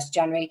 31st of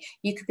January,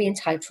 you could be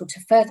entitled to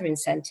further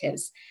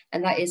incentives.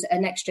 And that is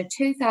an extra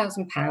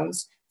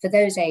 £2,000 for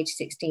those aged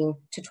 16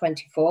 to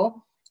 24,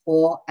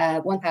 or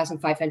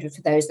 £1,500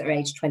 for those that are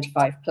aged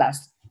 25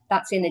 plus.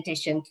 That's in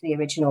addition to the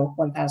original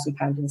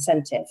 £1,000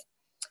 incentive.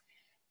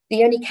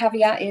 The only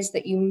caveat is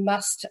that you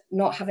must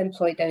not have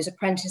employed those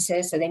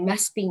apprentices, so they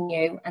must be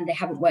new and they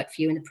haven't worked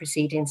for you in the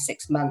preceding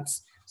 6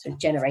 months, so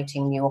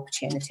generating new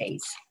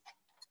opportunities.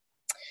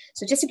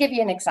 So just to give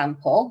you an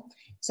example,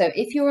 so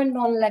if you're a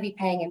non-levy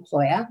paying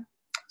employer,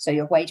 so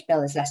your wage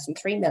bill is less than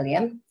 3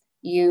 million,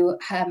 you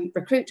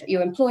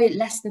employ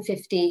less than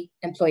 50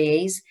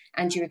 employees,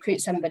 and you recruit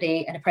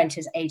somebody, an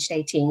apprentice aged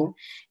 18,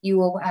 you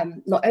will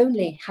not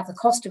only have the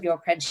cost of your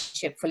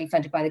apprenticeship fully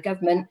funded by the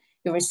government,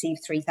 you'll receive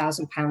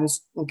 £3,000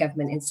 in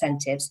government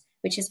incentives,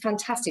 which is a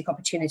fantastic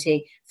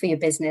opportunity for your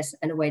business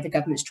and a way the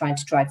government's trying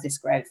to drive this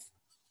growth.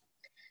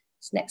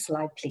 So next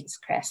slide, please,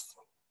 Chris.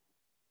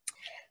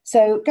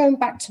 So going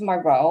back to my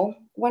role,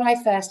 when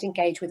I first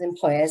engage with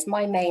employers,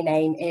 my main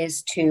aim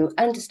is to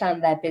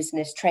understand their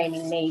business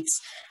training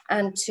needs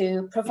and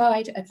to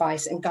provide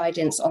advice and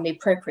guidance on the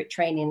appropriate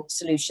training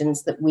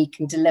solutions that we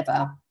can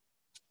deliver.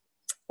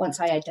 Once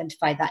I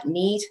identify that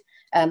need,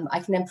 I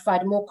can then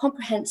provide a more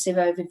comprehensive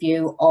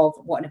overview of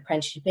what an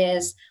apprenticeship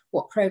is,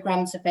 what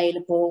programs are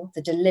available,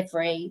 the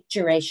delivery,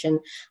 duration,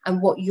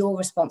 and what your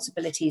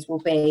responsibilities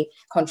will be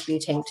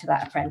contributing to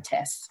that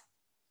apprentice.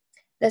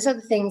 There's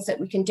other things that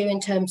we can do in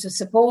terms of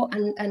support,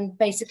 and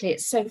basically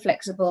it's so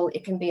flexible,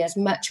 it can be as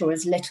much or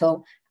as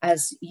little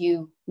as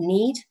you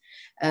need.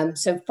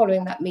 So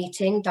following that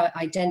meeting,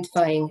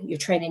 identifying your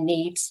training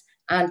needs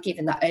and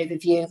giving that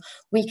overview,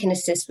 we can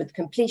assist with the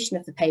completion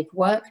of the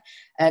paperwork.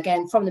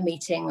 Again, from the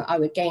meeting, I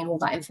would gain all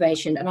that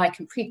information and I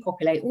can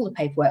pre-populate all the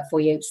paperwork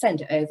for you,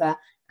 send it over,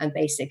 and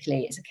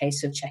basically it's a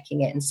case of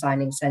checking it and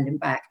signing, sending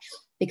back.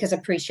 Because I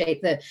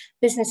appreciate that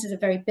businesses are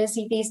very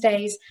busy these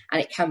days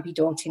and it can be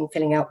daunting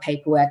filling out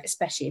paperwork,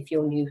 especially if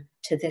you're new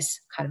to this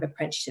kind of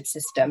apprenticeship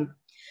system.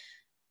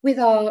 With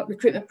our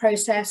recruitment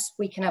process,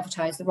 we can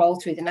advertise the role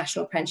through the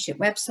National Apprenticeship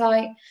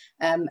website.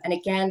 And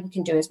again, we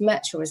can do as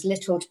much or as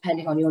little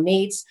depending on your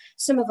needs.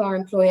 Some of our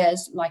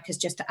employers like us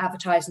just to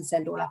advertise and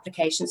send all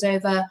applications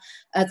over.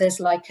 Others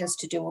like us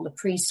to do all the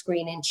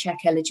pre-screening, check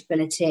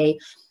eligibility,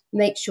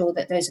 make sure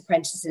that those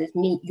apprentices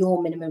meet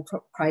your minimum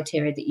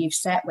criteria that you've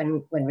set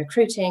when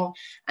recruiting,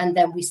 and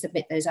then we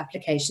submit those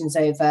applications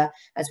over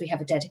as we have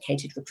a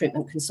dedicated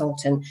recruitment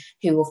consultant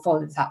who will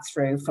follow that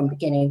through from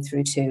beginning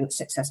through to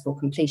successful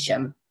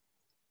completion.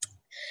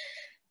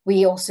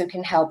 We also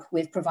can help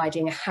with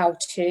providing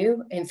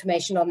how-to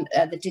information on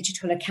the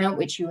digital account,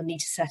 which you will need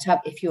to set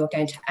up if you are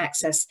going to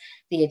access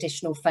the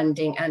additional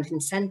funding and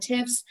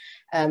incentives.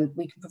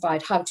 We can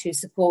provide how-to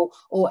support,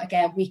 or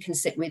again, we can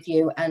sit with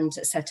you and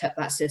set up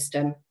that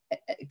system.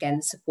 Again,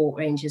 the support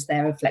range is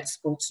there and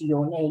flexible to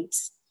your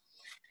needs.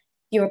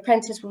 Your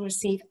apprentice will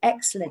receive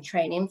excellent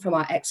training from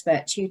our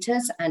expert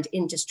tutors and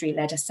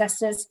industry-led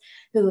assessors,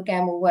 who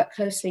again will work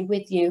closely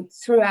with you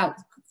throughout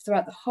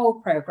the whole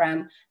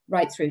programme,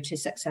 right through to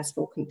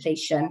successful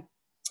completion.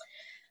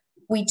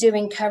 We do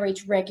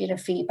encourage regular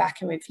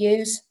feedback and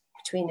reviews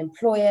between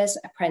employers,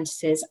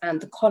 apprentices and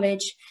the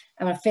college,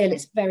 and I feel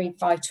it's very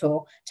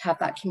vital to have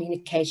that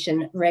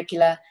communication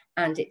regular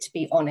and it to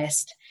be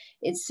honest.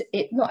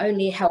 It not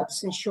only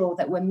helps ensure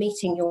that we're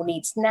meeting your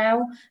needs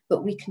now,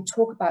 but we can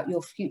talk about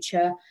your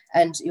future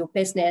and your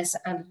business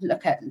and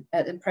look at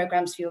the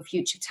programmes for your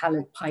future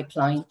talent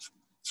pipeline.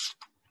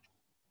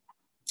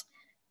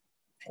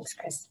 Thanks,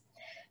 Chris.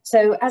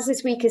 So as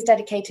this week is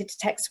dedicated to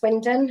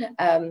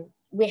TechSwindon,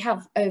 we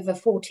have over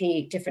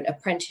 40 different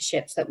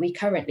apprenticeships that we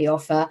currently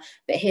offer,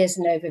 but here's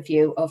an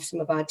overview of some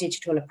of our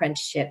digital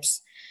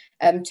apprenticeships.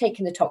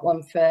 Taking the top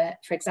one, for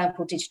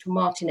example, digital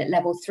marketing at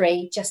level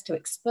 3, just to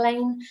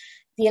explain,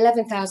 the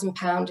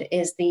 £11,000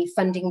 is the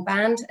funding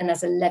band, and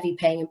as a levy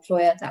paying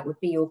employer, that would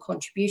be your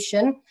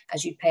contribution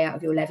as you pay out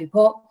of your levy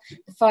pot.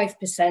 The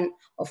 5%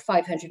 of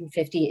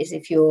 550 is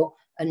if you're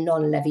a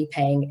non-levy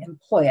paying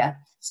employer.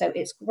 So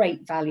it's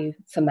great value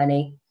for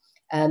money.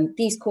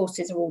 These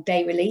courses are all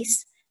day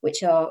release,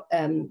 which are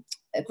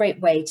a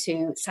great way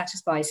to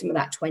satisfy some of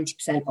that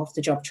 20% off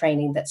the job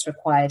training that's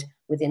required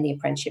within the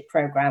apprenticeship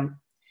programme.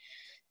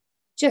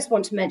 Just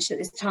want to mention at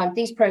this time,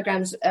 these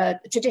programmes,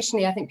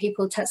 traditionally, I think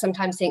people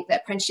sometimes think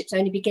that apprenticeships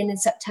only begin in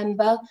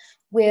September.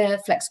 We're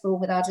flexible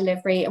with our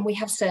delivery and we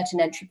have certain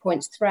entry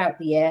points throughout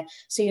the year.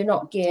 So you're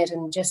not geared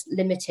and just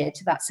limited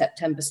to that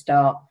September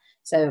start.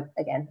 So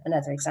again,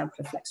 another example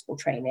of flexible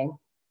training.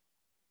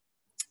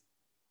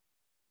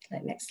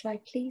 Next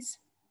slide, please.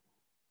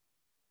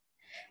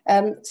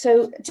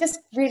 So just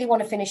really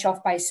want to finish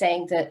off by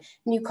saying that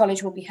New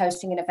College will be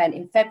hosting an event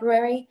in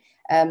February,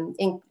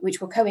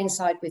 which will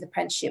coincide with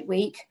Apprenticeship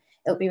Week.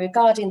 It'll be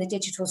regarding the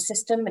digital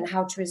system and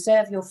how to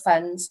reserve your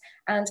funds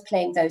and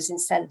claim those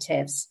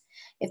incentives.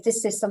 If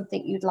this is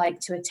something you'd like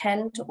to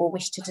attend or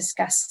wish to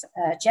discuss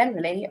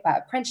generally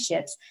about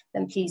apprenticeships,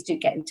 then please do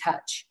get in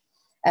touch.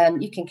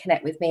 You can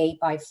connect with me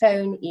by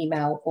phone,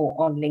 email, or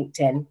on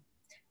LinkedIn.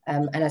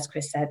 And as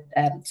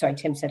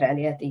Tim said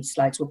earlier, these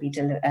slides will be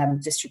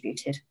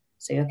distributed.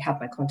 So you'll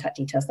have my contact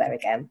details there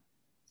again.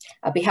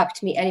 I'll be happy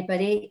to meet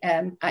anybody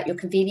at your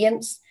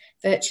convenience,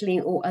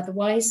 virtually or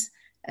otherwise.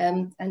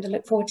 And I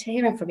look forward to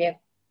hearing from you.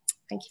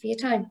 Thank you for your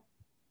time.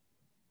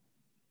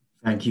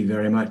 Thank you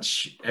very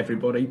much,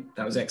 everybody.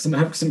 That was excellent. I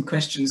have some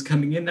questions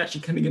coming in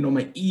on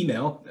my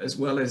email, as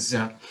well as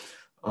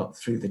up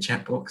through the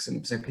chat box,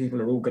 and so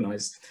people are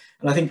organised.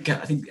 And I think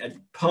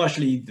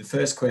partially the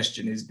first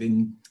question has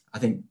been, I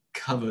think,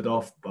 covered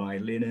off by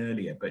Lynn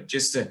earlier, but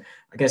just I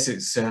guess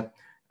it's a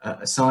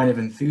sign of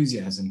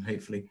enthusiasm,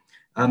 hopefully.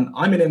 I'm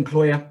an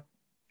employer.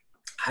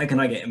 How can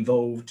I get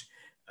involved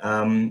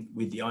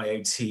with the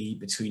IoT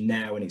between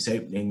now and its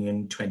opening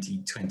in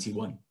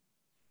 2021?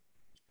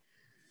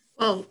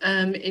 Well,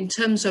 in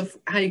terms of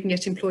how you can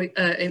get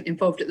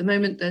involved at the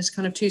moment, there's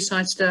kind of two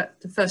sides to that.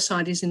 The first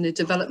side is in the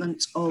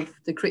development of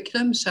the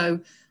curriculum. So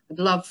I'd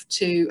love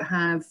to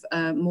have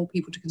more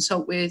people to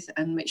consult with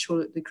and make sure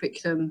that the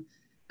curriculum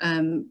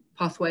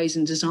pathways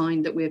and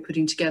design that we're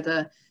putting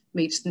together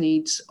meets the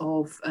needs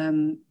of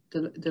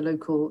the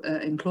local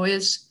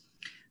employers.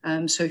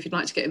 So if you'd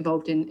like to get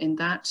involved in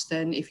that,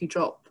 then if you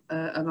drop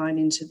a line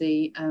into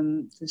the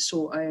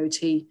SAWIOT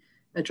IoT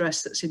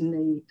address that's in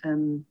the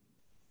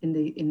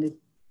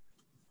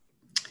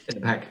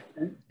pack,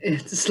 the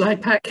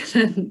slide pack,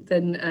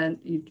 then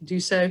you can do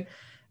so.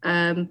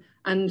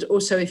 And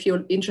also, if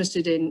you're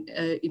interested in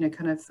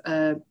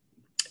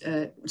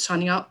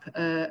signing up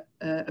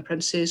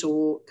apprentices,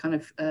 or kind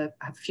of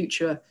have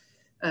future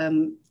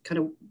kind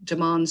of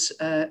demands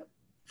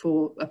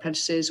for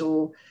apprentices,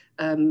 or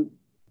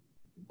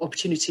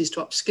opportunities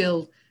to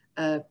upskill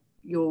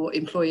your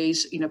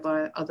employees,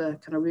 by other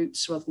kind of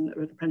routes rather than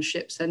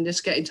apprenticeships, then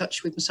just get in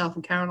touch with myself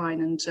and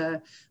Caroline,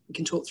 and we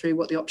can talk through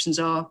what the options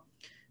are.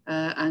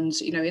 And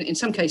in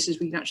some cases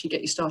we can actually get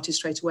you started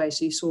straight away.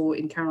 So you saw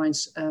in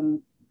Caroline's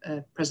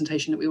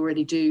presentation that we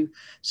already do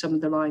some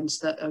of the lines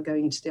that are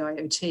going into the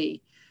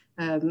IoT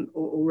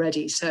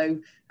already.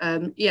 So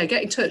yeah,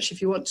 get in touch if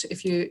you want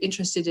if you're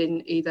interested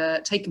in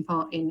either taking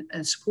part in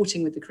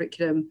supporting with the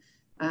curriculum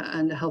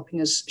and helping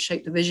us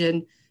shape the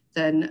vision.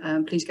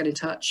 Then please get in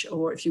touch.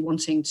 Or if you're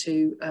wanting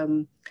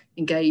to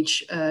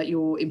engage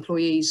your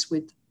employees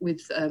with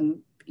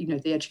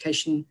the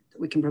education that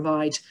we can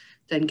provide,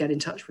 then get in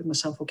touch with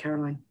myself or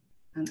Caroline.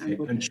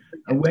 And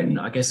when,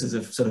 I guess, as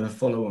a sort of a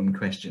follow-on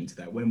question to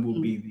that, when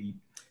will be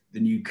the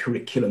new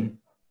curriculum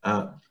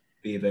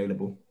be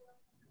available?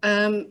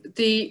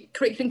 The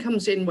curriculum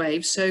comes in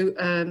waves. So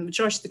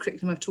majority of the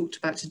curriculum I've talked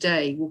about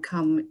today will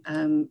come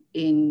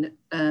in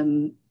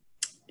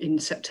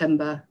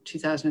September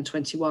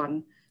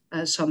 2021.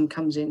 Some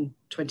comes in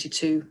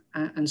 22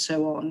 and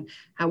so on.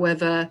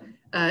 However,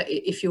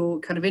 if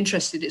you're kind of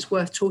interested, it's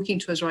worth talking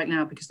to us right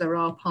now, because there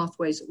are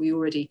pathways that we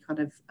already kind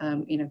of,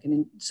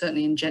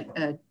 certainly in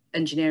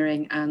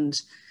engineering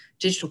and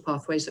digital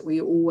pathways that we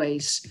will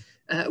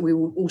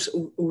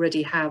also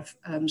already have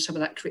some of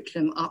that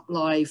curriculum up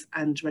live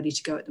and ready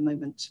to go at the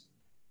moment.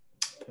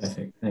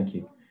 Perfect, thank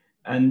you.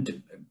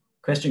 And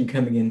question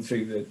coming in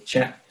through the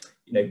chat,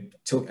 and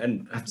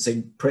I have to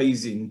say,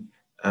 praising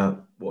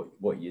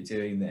what you're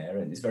doing there,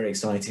 and it's very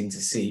exciting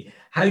to see.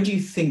 How do you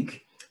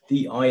think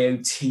the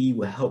IoT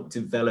will help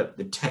develop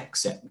the tech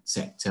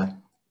sector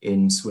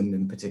in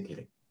Swindon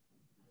particularly?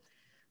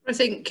 I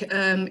think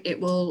it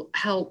will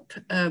help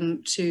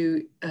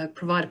to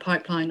provide a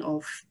pipeline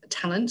of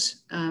talent,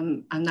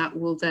 and that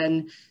will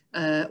then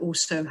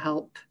also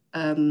help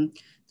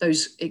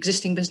those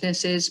existing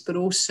businesses, but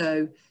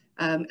also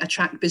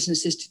attract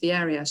businesses to the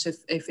area. So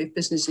if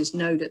businesses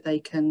know that they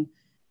can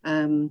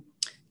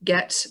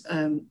get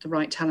the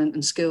right talent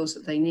and skills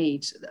that they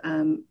need,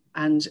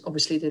 and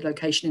obviously the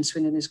location in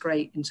Swindon is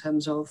great in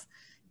terms of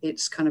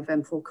its kind of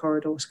M4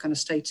 corridors kind of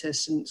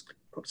status and its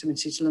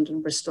proximity to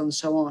London, Bristol and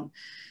so on.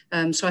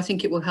 So I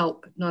think it will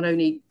help not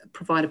only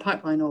provide a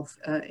pipeline of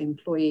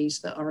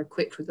employees that are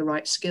equipped with the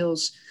right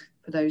skills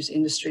for those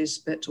industries,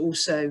 but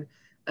also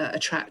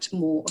attract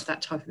more of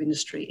that type of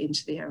industry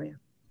into the area.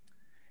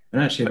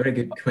 And actually, a very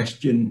good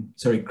question.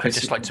 Sorry, Chris. I'd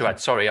just like to add,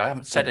 sorry, I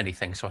haven't said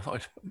anything, so I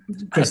thought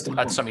I'd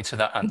add something to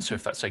that answer,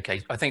 if that's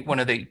okay. I think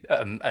one of the,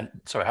 and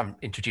sorry, I haven't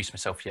introduced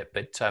myself yet,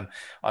 but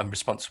I'm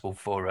responsible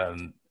for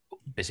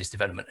business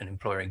development and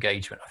employer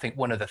engagement. I think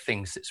one of the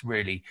things that's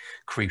really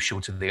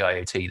crucial to the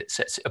IoT that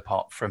sets it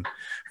apart from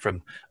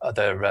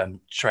other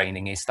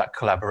training is that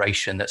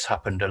collaboration that's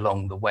happened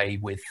along the way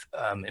with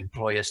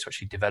employers to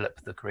actually develop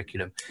the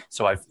curriculum.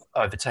 So I've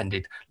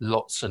attended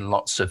lots and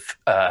lots of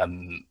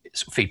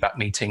feedback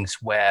meetings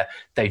where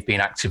they've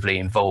been actively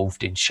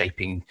involved in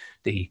shaping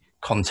the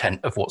content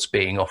of what's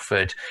being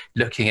offered,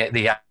 looking at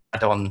the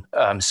add-on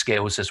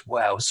skills as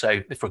well.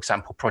 So, for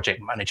example,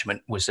 project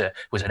management was an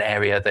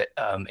area that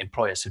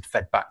employers had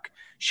fed back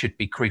should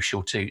be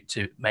crucial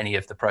to many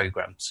of the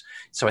programs.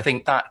 So I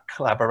think that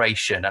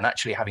collaboration and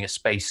actually having a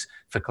space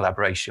for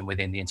collaboration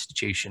within the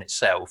institution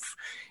itself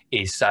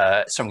is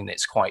something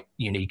that's quite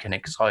unique and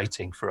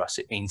exciting for us.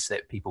 It means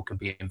that people can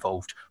be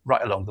involved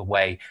right along the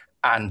way,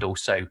 and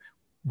also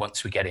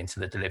once we get into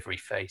the delivery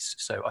phase.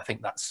 So I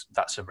think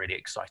that's a really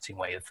exciting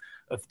way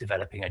of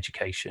developing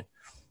education.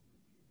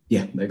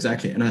 Yeah,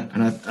 exactly. And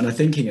I'm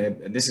thinking,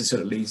 and this is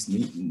sort of leads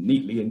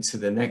neatly into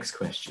the next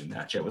question,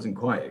 actually, I wasn't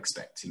quite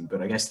expecting, but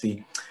I guess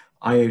the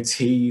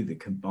IoT, the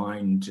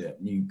combined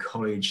new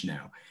college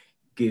now,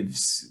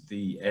 gives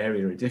the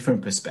area a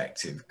different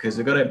perspective, because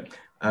I've got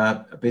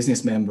a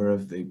business member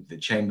of the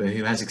chamber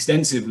who has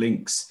extensive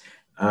links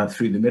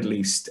through the Middle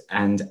East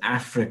and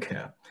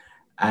Africa.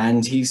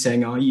 And he's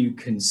saying, are you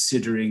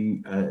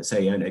considering,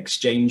 say, an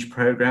exchange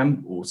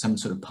program or some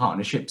sort of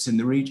partnerships in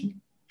the region?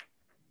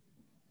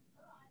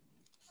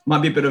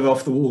 Might be a bit of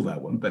off the wall,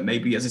 that one, but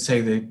maybe, as I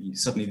say,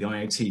 suddenly the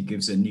IoT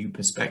gives a new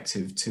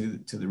perspective to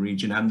the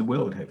region and the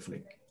world,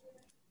 hopefully.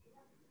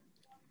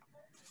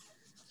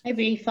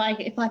 Maybe if I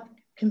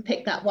can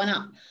pick that one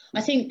up.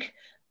 I think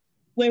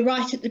we're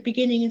right at the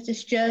beginning of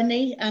this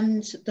journey,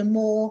 and the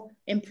more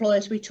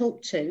employers we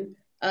talk to,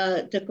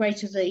 the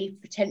greater the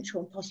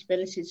potential and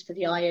possibilities for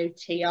the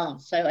IoT are.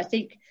 So I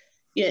think,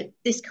 yeah,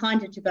 this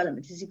kind of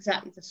development is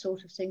exactly the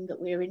sort of thing that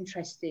we're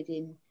interested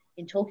in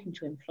talking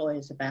to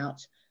employers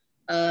about.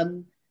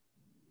 The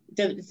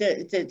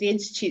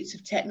Institutes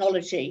of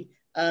Technology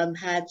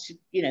had,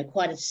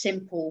 quite a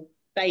simple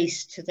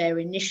base to their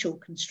initial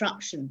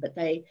construction, but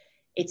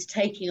it's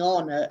taking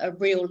on a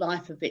real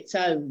life of its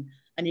own,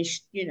 and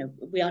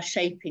we are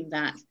shaping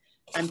that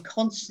and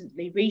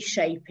constantly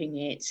reshaping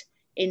it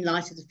in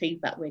light of the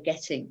feedback we're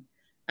getting.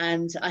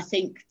 And I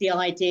think the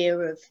idea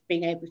of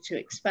being able to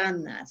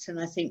expand that, and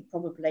I think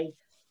probably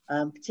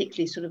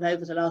particularly sort of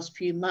over the last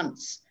few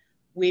months,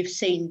 we've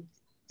seen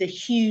the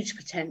huge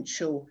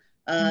potential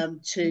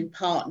to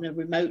partner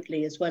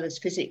remotely as well as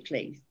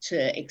physically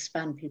to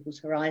expand people's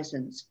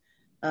horizons,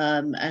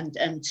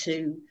 and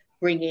to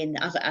bring in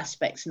other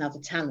aspects and other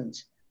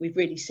talent. We've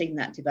really seen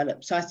that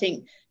develop. So I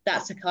think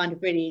that's a kind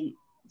of really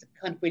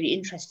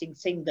interesting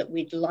thing that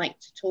we'd like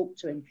to talk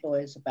to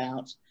employers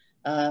about,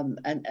 and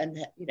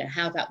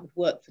how that would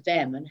work for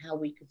them and how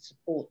we could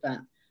support that,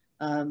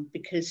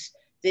 because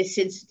this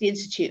is the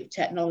Institute of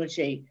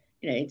Technology.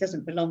 It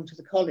doesn't belong to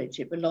the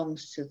college, it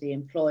belongs to the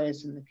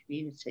employers and the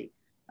community.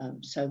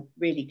 So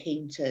really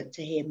keen to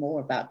hear more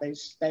about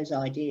those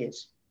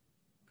ideas.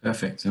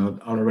 Perfect. I'll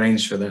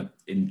arrange for that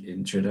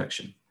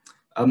introduction.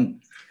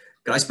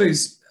 I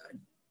suppose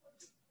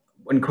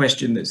one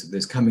question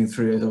that's coming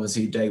through is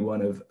obviously day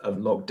one of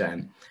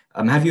lockdown.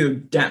 Have you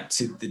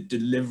adapted the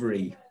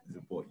delivery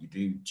of what you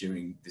do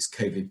during this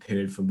COVID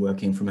period from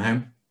working from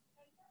home?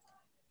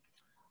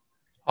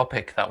 I'll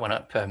pick that one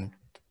up,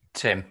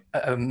 Tim.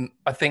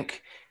 I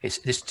think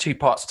there's two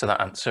parts to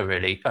that answer,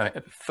 really.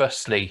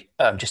 Firstly,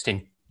 just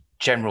in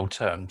general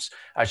terms,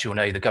 as you'll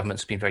know, the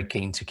government's been very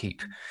keen to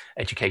keep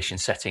education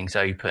settings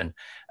open.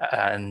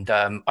 And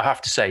I have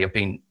to say, I've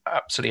been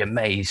absolutely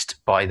amazed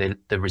by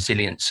the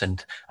resilience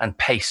and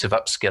pace of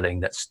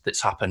upskilling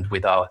that's happened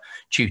with our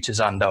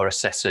tutors and our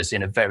assessors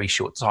in a very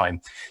short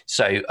time.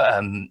 So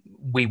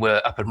we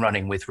were up and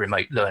running with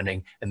remote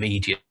learning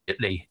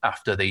immediately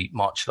after the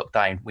March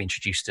lockdown. We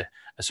introduced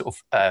a sort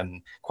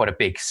of quite a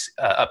big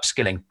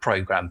upskilling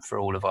program for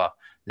all of our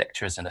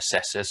lecturers and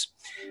assessors,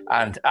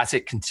 and as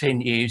it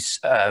continues,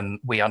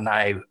 we are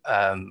now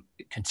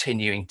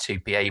continuing to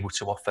be able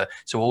to offer,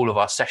 so all of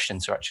our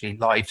sessions are actually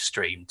live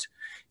streamed.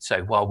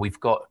 So while we've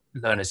got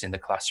learners in the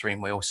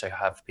classroom, we also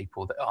have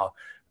people that are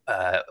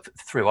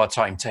through our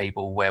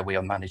timetable where we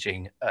are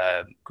managing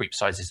group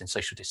sizes and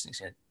social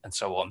distancing and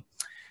so on.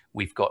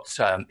 We've got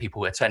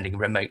people attending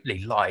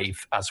remotely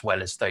live as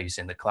well as those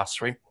in the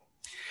classroom.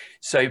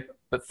 So,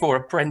 but for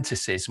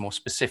apprentices more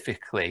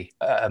specifically,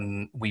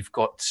 we've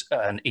got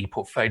an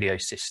e-portfolio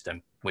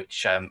system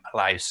which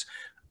allows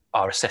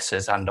our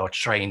assessors and our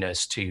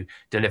trainers to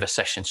deliver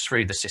sessions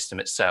through the system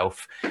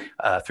itself,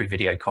 through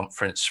video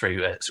conference,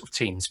 through a sort of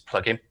Teams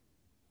plugin.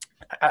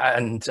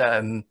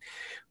 And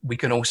we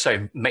can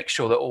also make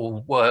sure that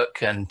all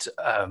work and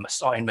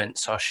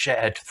assignments are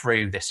shared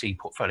through this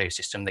e-portfolio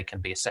system. They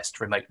can be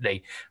assessed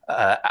remotely,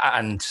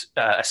 and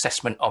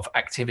assessment of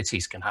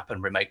activities can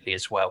happen remotely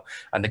as well.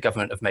 And the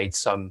government have made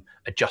some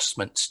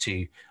adjustments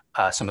to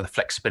some of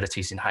the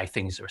flexibilities in how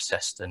things are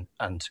assessed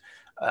and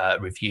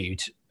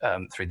reviewed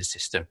through the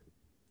system.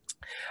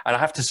 And I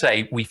have to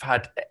say, we've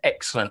had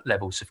excellent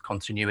levels of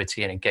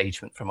continuity and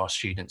engagement from our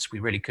students. We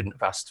really couldn't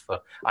have asked for,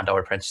 and our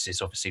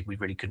apprentices, obviously, we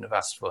really couldn't have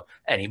asked for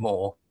any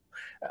more.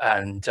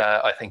 And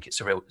I think it's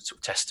a real sort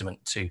of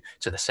testament to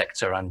the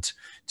sector and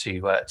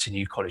to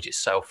New College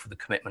itself for the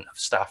commitment of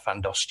staff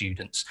and our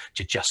students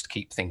to just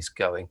keep things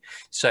going.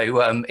 So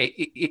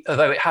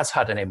although it has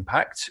had an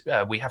impact,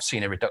 we have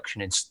seen a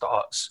reduction in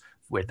starts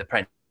with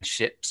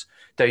apprenticeships.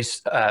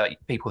 Those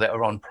people that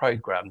are on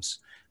programmes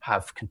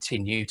have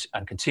continued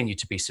and continue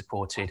to be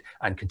supported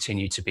and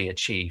continue to be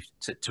achieved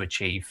to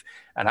achieve.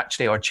 And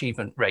actually our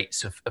achievement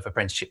rates of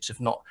apprenticeships have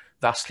not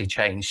vastly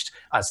changed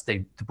as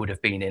they would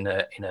have been in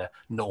a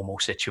normal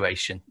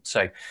situation.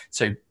 So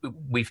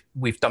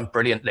we've done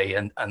brilliantly,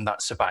 and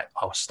that's about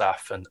our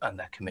staff and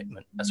their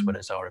commitment, as well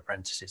as our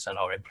apprentices and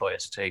our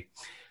employers too.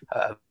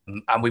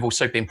 And we've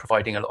also been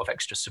providing a lot of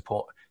extra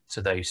support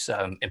to those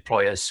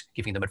employers,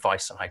 giving them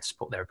advice on how to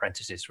support their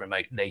apprentices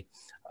remotely.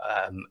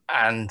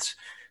 And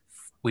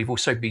we've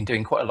also been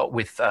doing quite a lot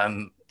with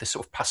the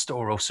sort of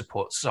pastoral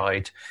support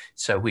side.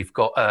 So we've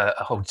got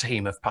a whole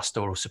team of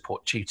pastoral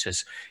support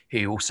tutors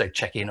who also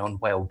check in on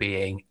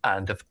well-being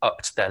and have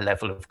upped their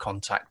level of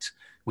contact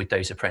with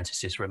those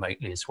apprentices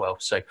remotely as well.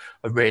 So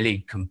a really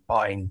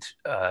combined,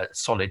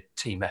 solid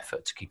team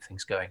effort to keep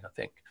things going, I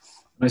think.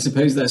 I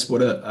suppose that's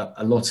what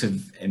a lot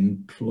of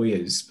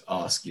employers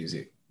ask you, is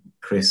it,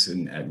 Chris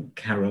and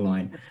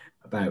Caroline,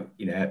 about,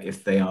 you know,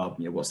 if they are,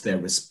 you know, what's their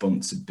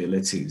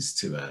responsibilities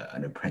to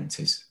an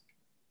apprentice?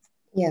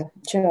 Yeah,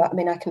 sure. I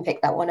mean, I can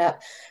pick that one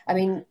up. I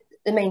mean,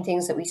 the main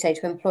things that we say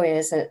to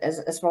employers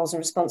as roles and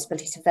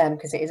responsibilities of them,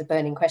 because it is a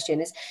burning question,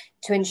 is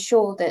to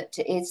ensure that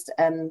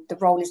the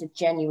role is a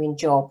genuine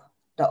job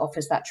that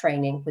offers that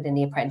training within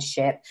the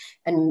apprenticeship,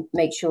 and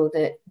make sure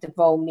that the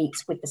role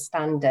meets with the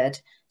standard,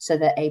 so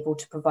they're able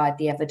to provide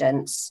the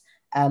evidence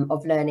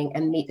of learning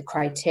and meet the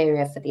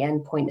criteria for the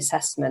endpoint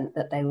assessment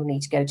that they will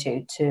need to go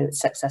to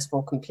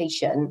successful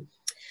completion.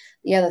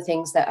 The other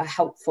things that are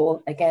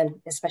helpful,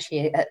 again,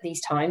 especially at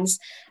these times,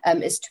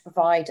 is to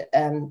provide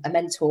a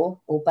mentor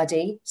or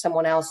buddy,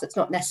 someone else that's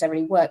not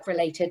necessarily work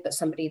related, but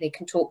somebody they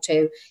can talk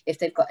to if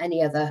they've got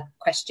any other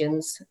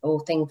questions or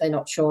things they're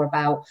not sure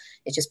about.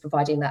 It's just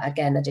providing that,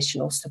 again,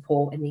 additional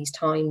support in these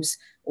times,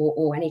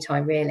 or any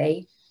time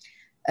really.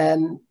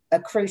 A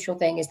crucial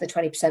thing is the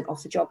 20%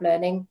 off the job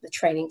learning, the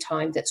training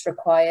time that's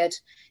required.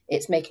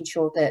 It's making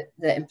sure that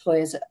the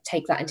employers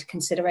take that into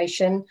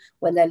consideration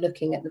when they're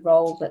looking at the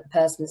role that the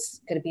person's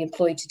going to be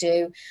employed to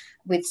do.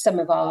 With some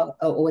of our,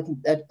 or with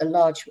a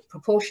large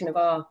proportion of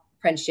our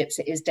apprenticeships,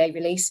 it is day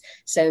release,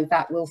 so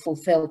that will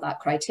fulfil that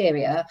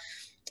criteria.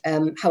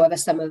 However,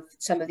 some of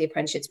the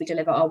apprenticeships we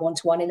deliver are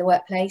one-to-one in the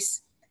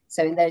workplace.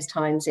 So in those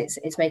times,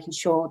 it's making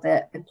sure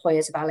that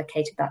employers have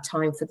allocated that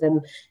time for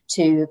them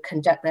to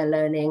conduct their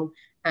learning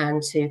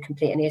and to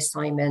complete any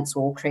assignments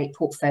or create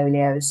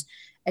portfolios.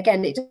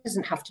 Again, it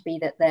doesn't have to be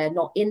that they're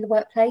not in the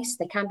workplace.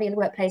 They can be in the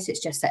workplace. It's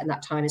just setting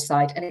that time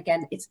aside. And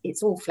again,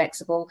 it's all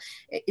flexible.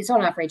 It's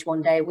on average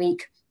 1 day a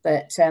week,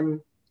 but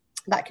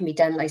that can be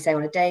done, like I say,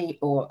 on a day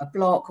or a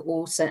block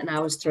or certain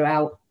hours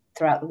throughout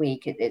the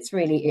week. It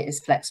is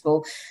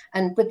flexible.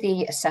 And with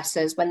the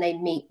assessors, when they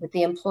meet with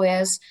the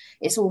employers,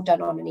 it's all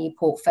done on an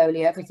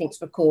e-portfolio,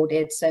 everything's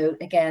recorded. So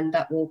again,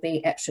 that will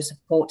be extra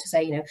support to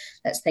say, you know,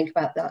 let's think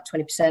about that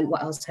 20%.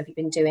 What else have you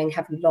been doing?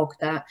 Have you logged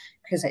that?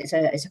 Because it's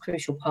a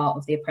crucial part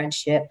of the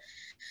apprenticeship.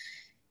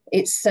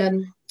 It's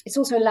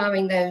also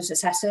allowing those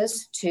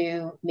assessors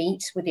to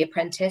meet with the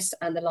apprentice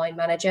and the line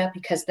manager,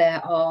 because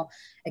there are,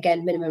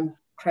 again, minimum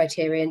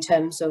criteria in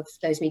terms of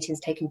those meetings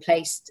taking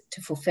place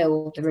to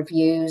fulfill the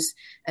reviews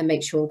and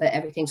make sure that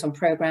everything's on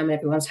programme and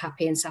everyone's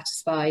happy and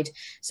satisfied.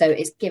 So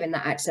it's giving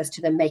that access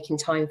to them, making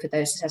time for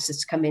those assessors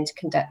to come in to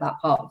conduct that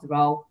part of the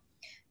role.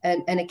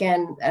 And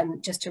again,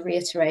 just to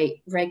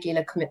reiterate,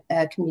 regular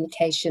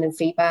communication and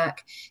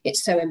feedback.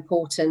 It's so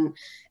important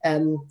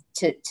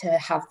to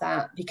have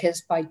that,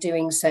 because by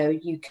doing so,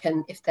 you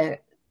can, if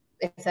there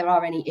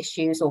are any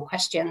issues or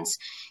questions,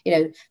 you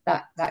know,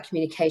 that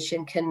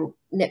communication can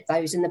nip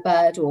those in the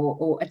bud,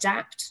 or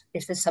adapt.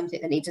 If there's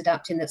something that needs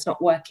adapting that's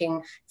not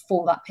working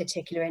for that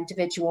particular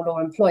individual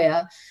or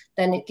employer,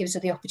 then it gives her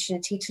the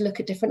opportunity to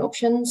look at different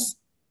options.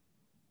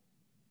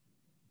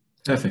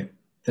 Perfect.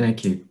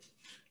 Thank you,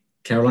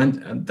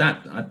 Caroline.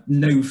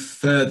 No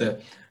further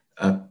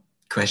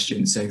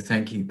questions, so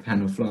thank you,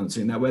 panel, for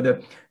answering that.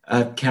 Whether,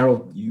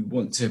 Carol, you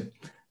want to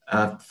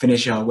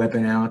finish our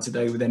webinar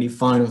today with any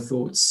final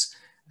thoughts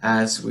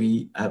as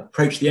we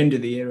approach the end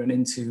of the year and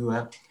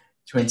into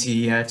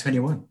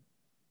 2021?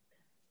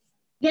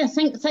 Yeah,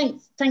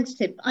 thanks,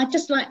 Tim. I'd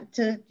just like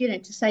to,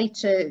 to say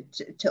to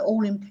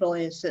all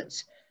employers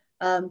that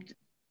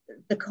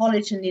the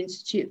College and the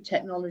Institute of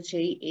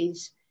Technology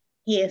is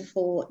here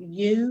for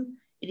you.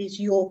 It is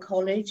your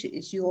college, it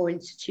is your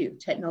Institute of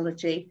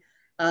Technology.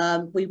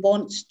 We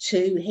want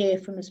to hear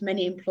from as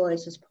many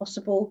employers as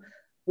possible.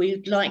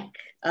 We'd like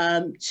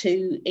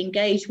to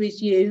engage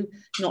with you,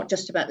 not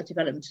just about the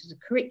development of the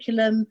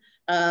curriculum,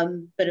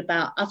 but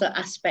about other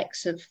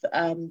aspects of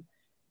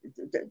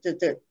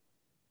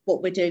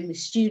what we're doing with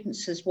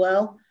students as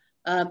well.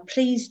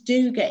 Please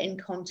do get in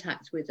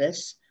contact with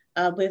us.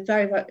 We're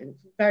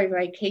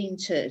very keen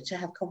to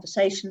have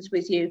conversations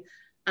with you,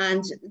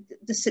 and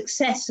the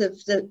success of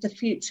the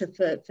future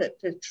for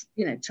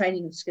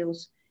training and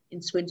skills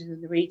in Swindon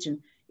and the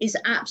region is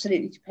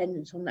absolutely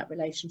dependent on that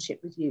relationship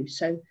with you.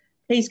 So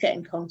please get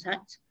in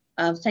contact.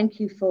 Thank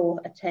you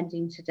for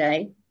attending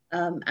today,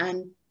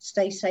 and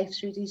stay safe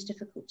through these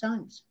difficult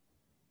times.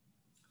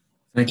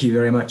 Thank you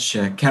very much,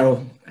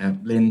 Carol,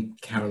 Lynn,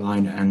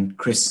 Caroline, and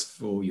Chris,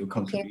 for your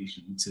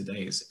contribution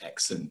today. Is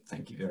excellent.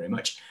 Thank you very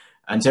much.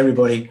 And to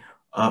everybody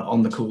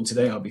on the call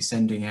today, I'll be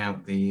sending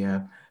out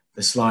the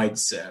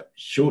slides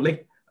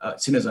shortly,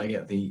 as soon as I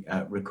get the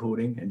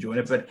recording and join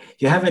it. But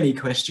if you have any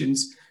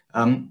questions,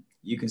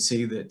 you can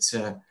see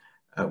that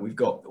we've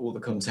got all the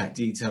contact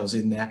details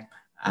in there.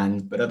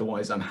 But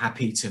otherwise, I'm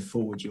happy to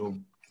forward your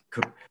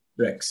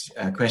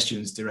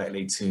questions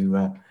directly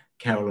to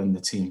Carol and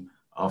the team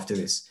after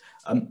this.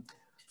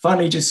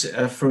 Finally, just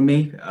from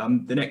me,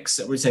 the next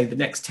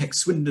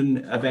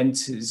TechSwindon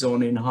event is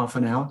on in half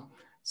an hour.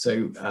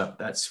 So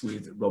that's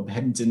with Rob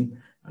Hempton,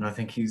 and I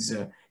think he's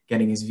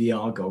getting his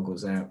VR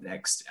goggles out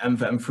next.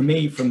 And for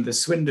me, from the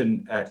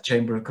Swindon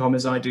Chamber of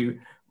Commerce, I do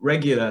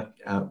regular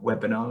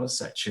webinars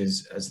such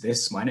as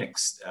this. My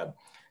next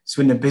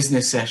Swindon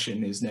Business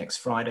Session is next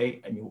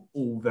Friday, and you're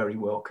all very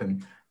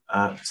welcome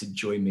to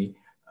join me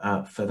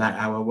for that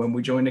hour when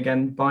we join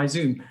again by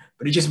Zoom.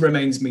 But it just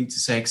remains me to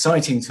say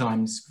exciting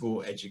times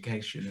for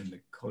education and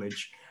the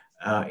college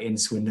in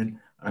Swindon.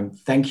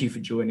 Thank you for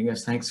joining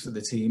us. Thanks for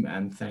the team,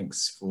 and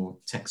thanks for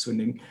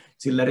TechSwindon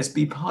to let us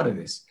be part of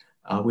this.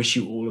 I wish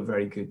you all a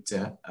very good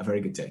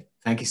day.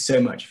 Thank you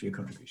so much for your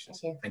contributions.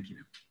 Thank you. Thank you.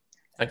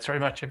 Thanks very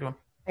much, everyone.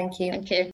 Thank you. Thank you.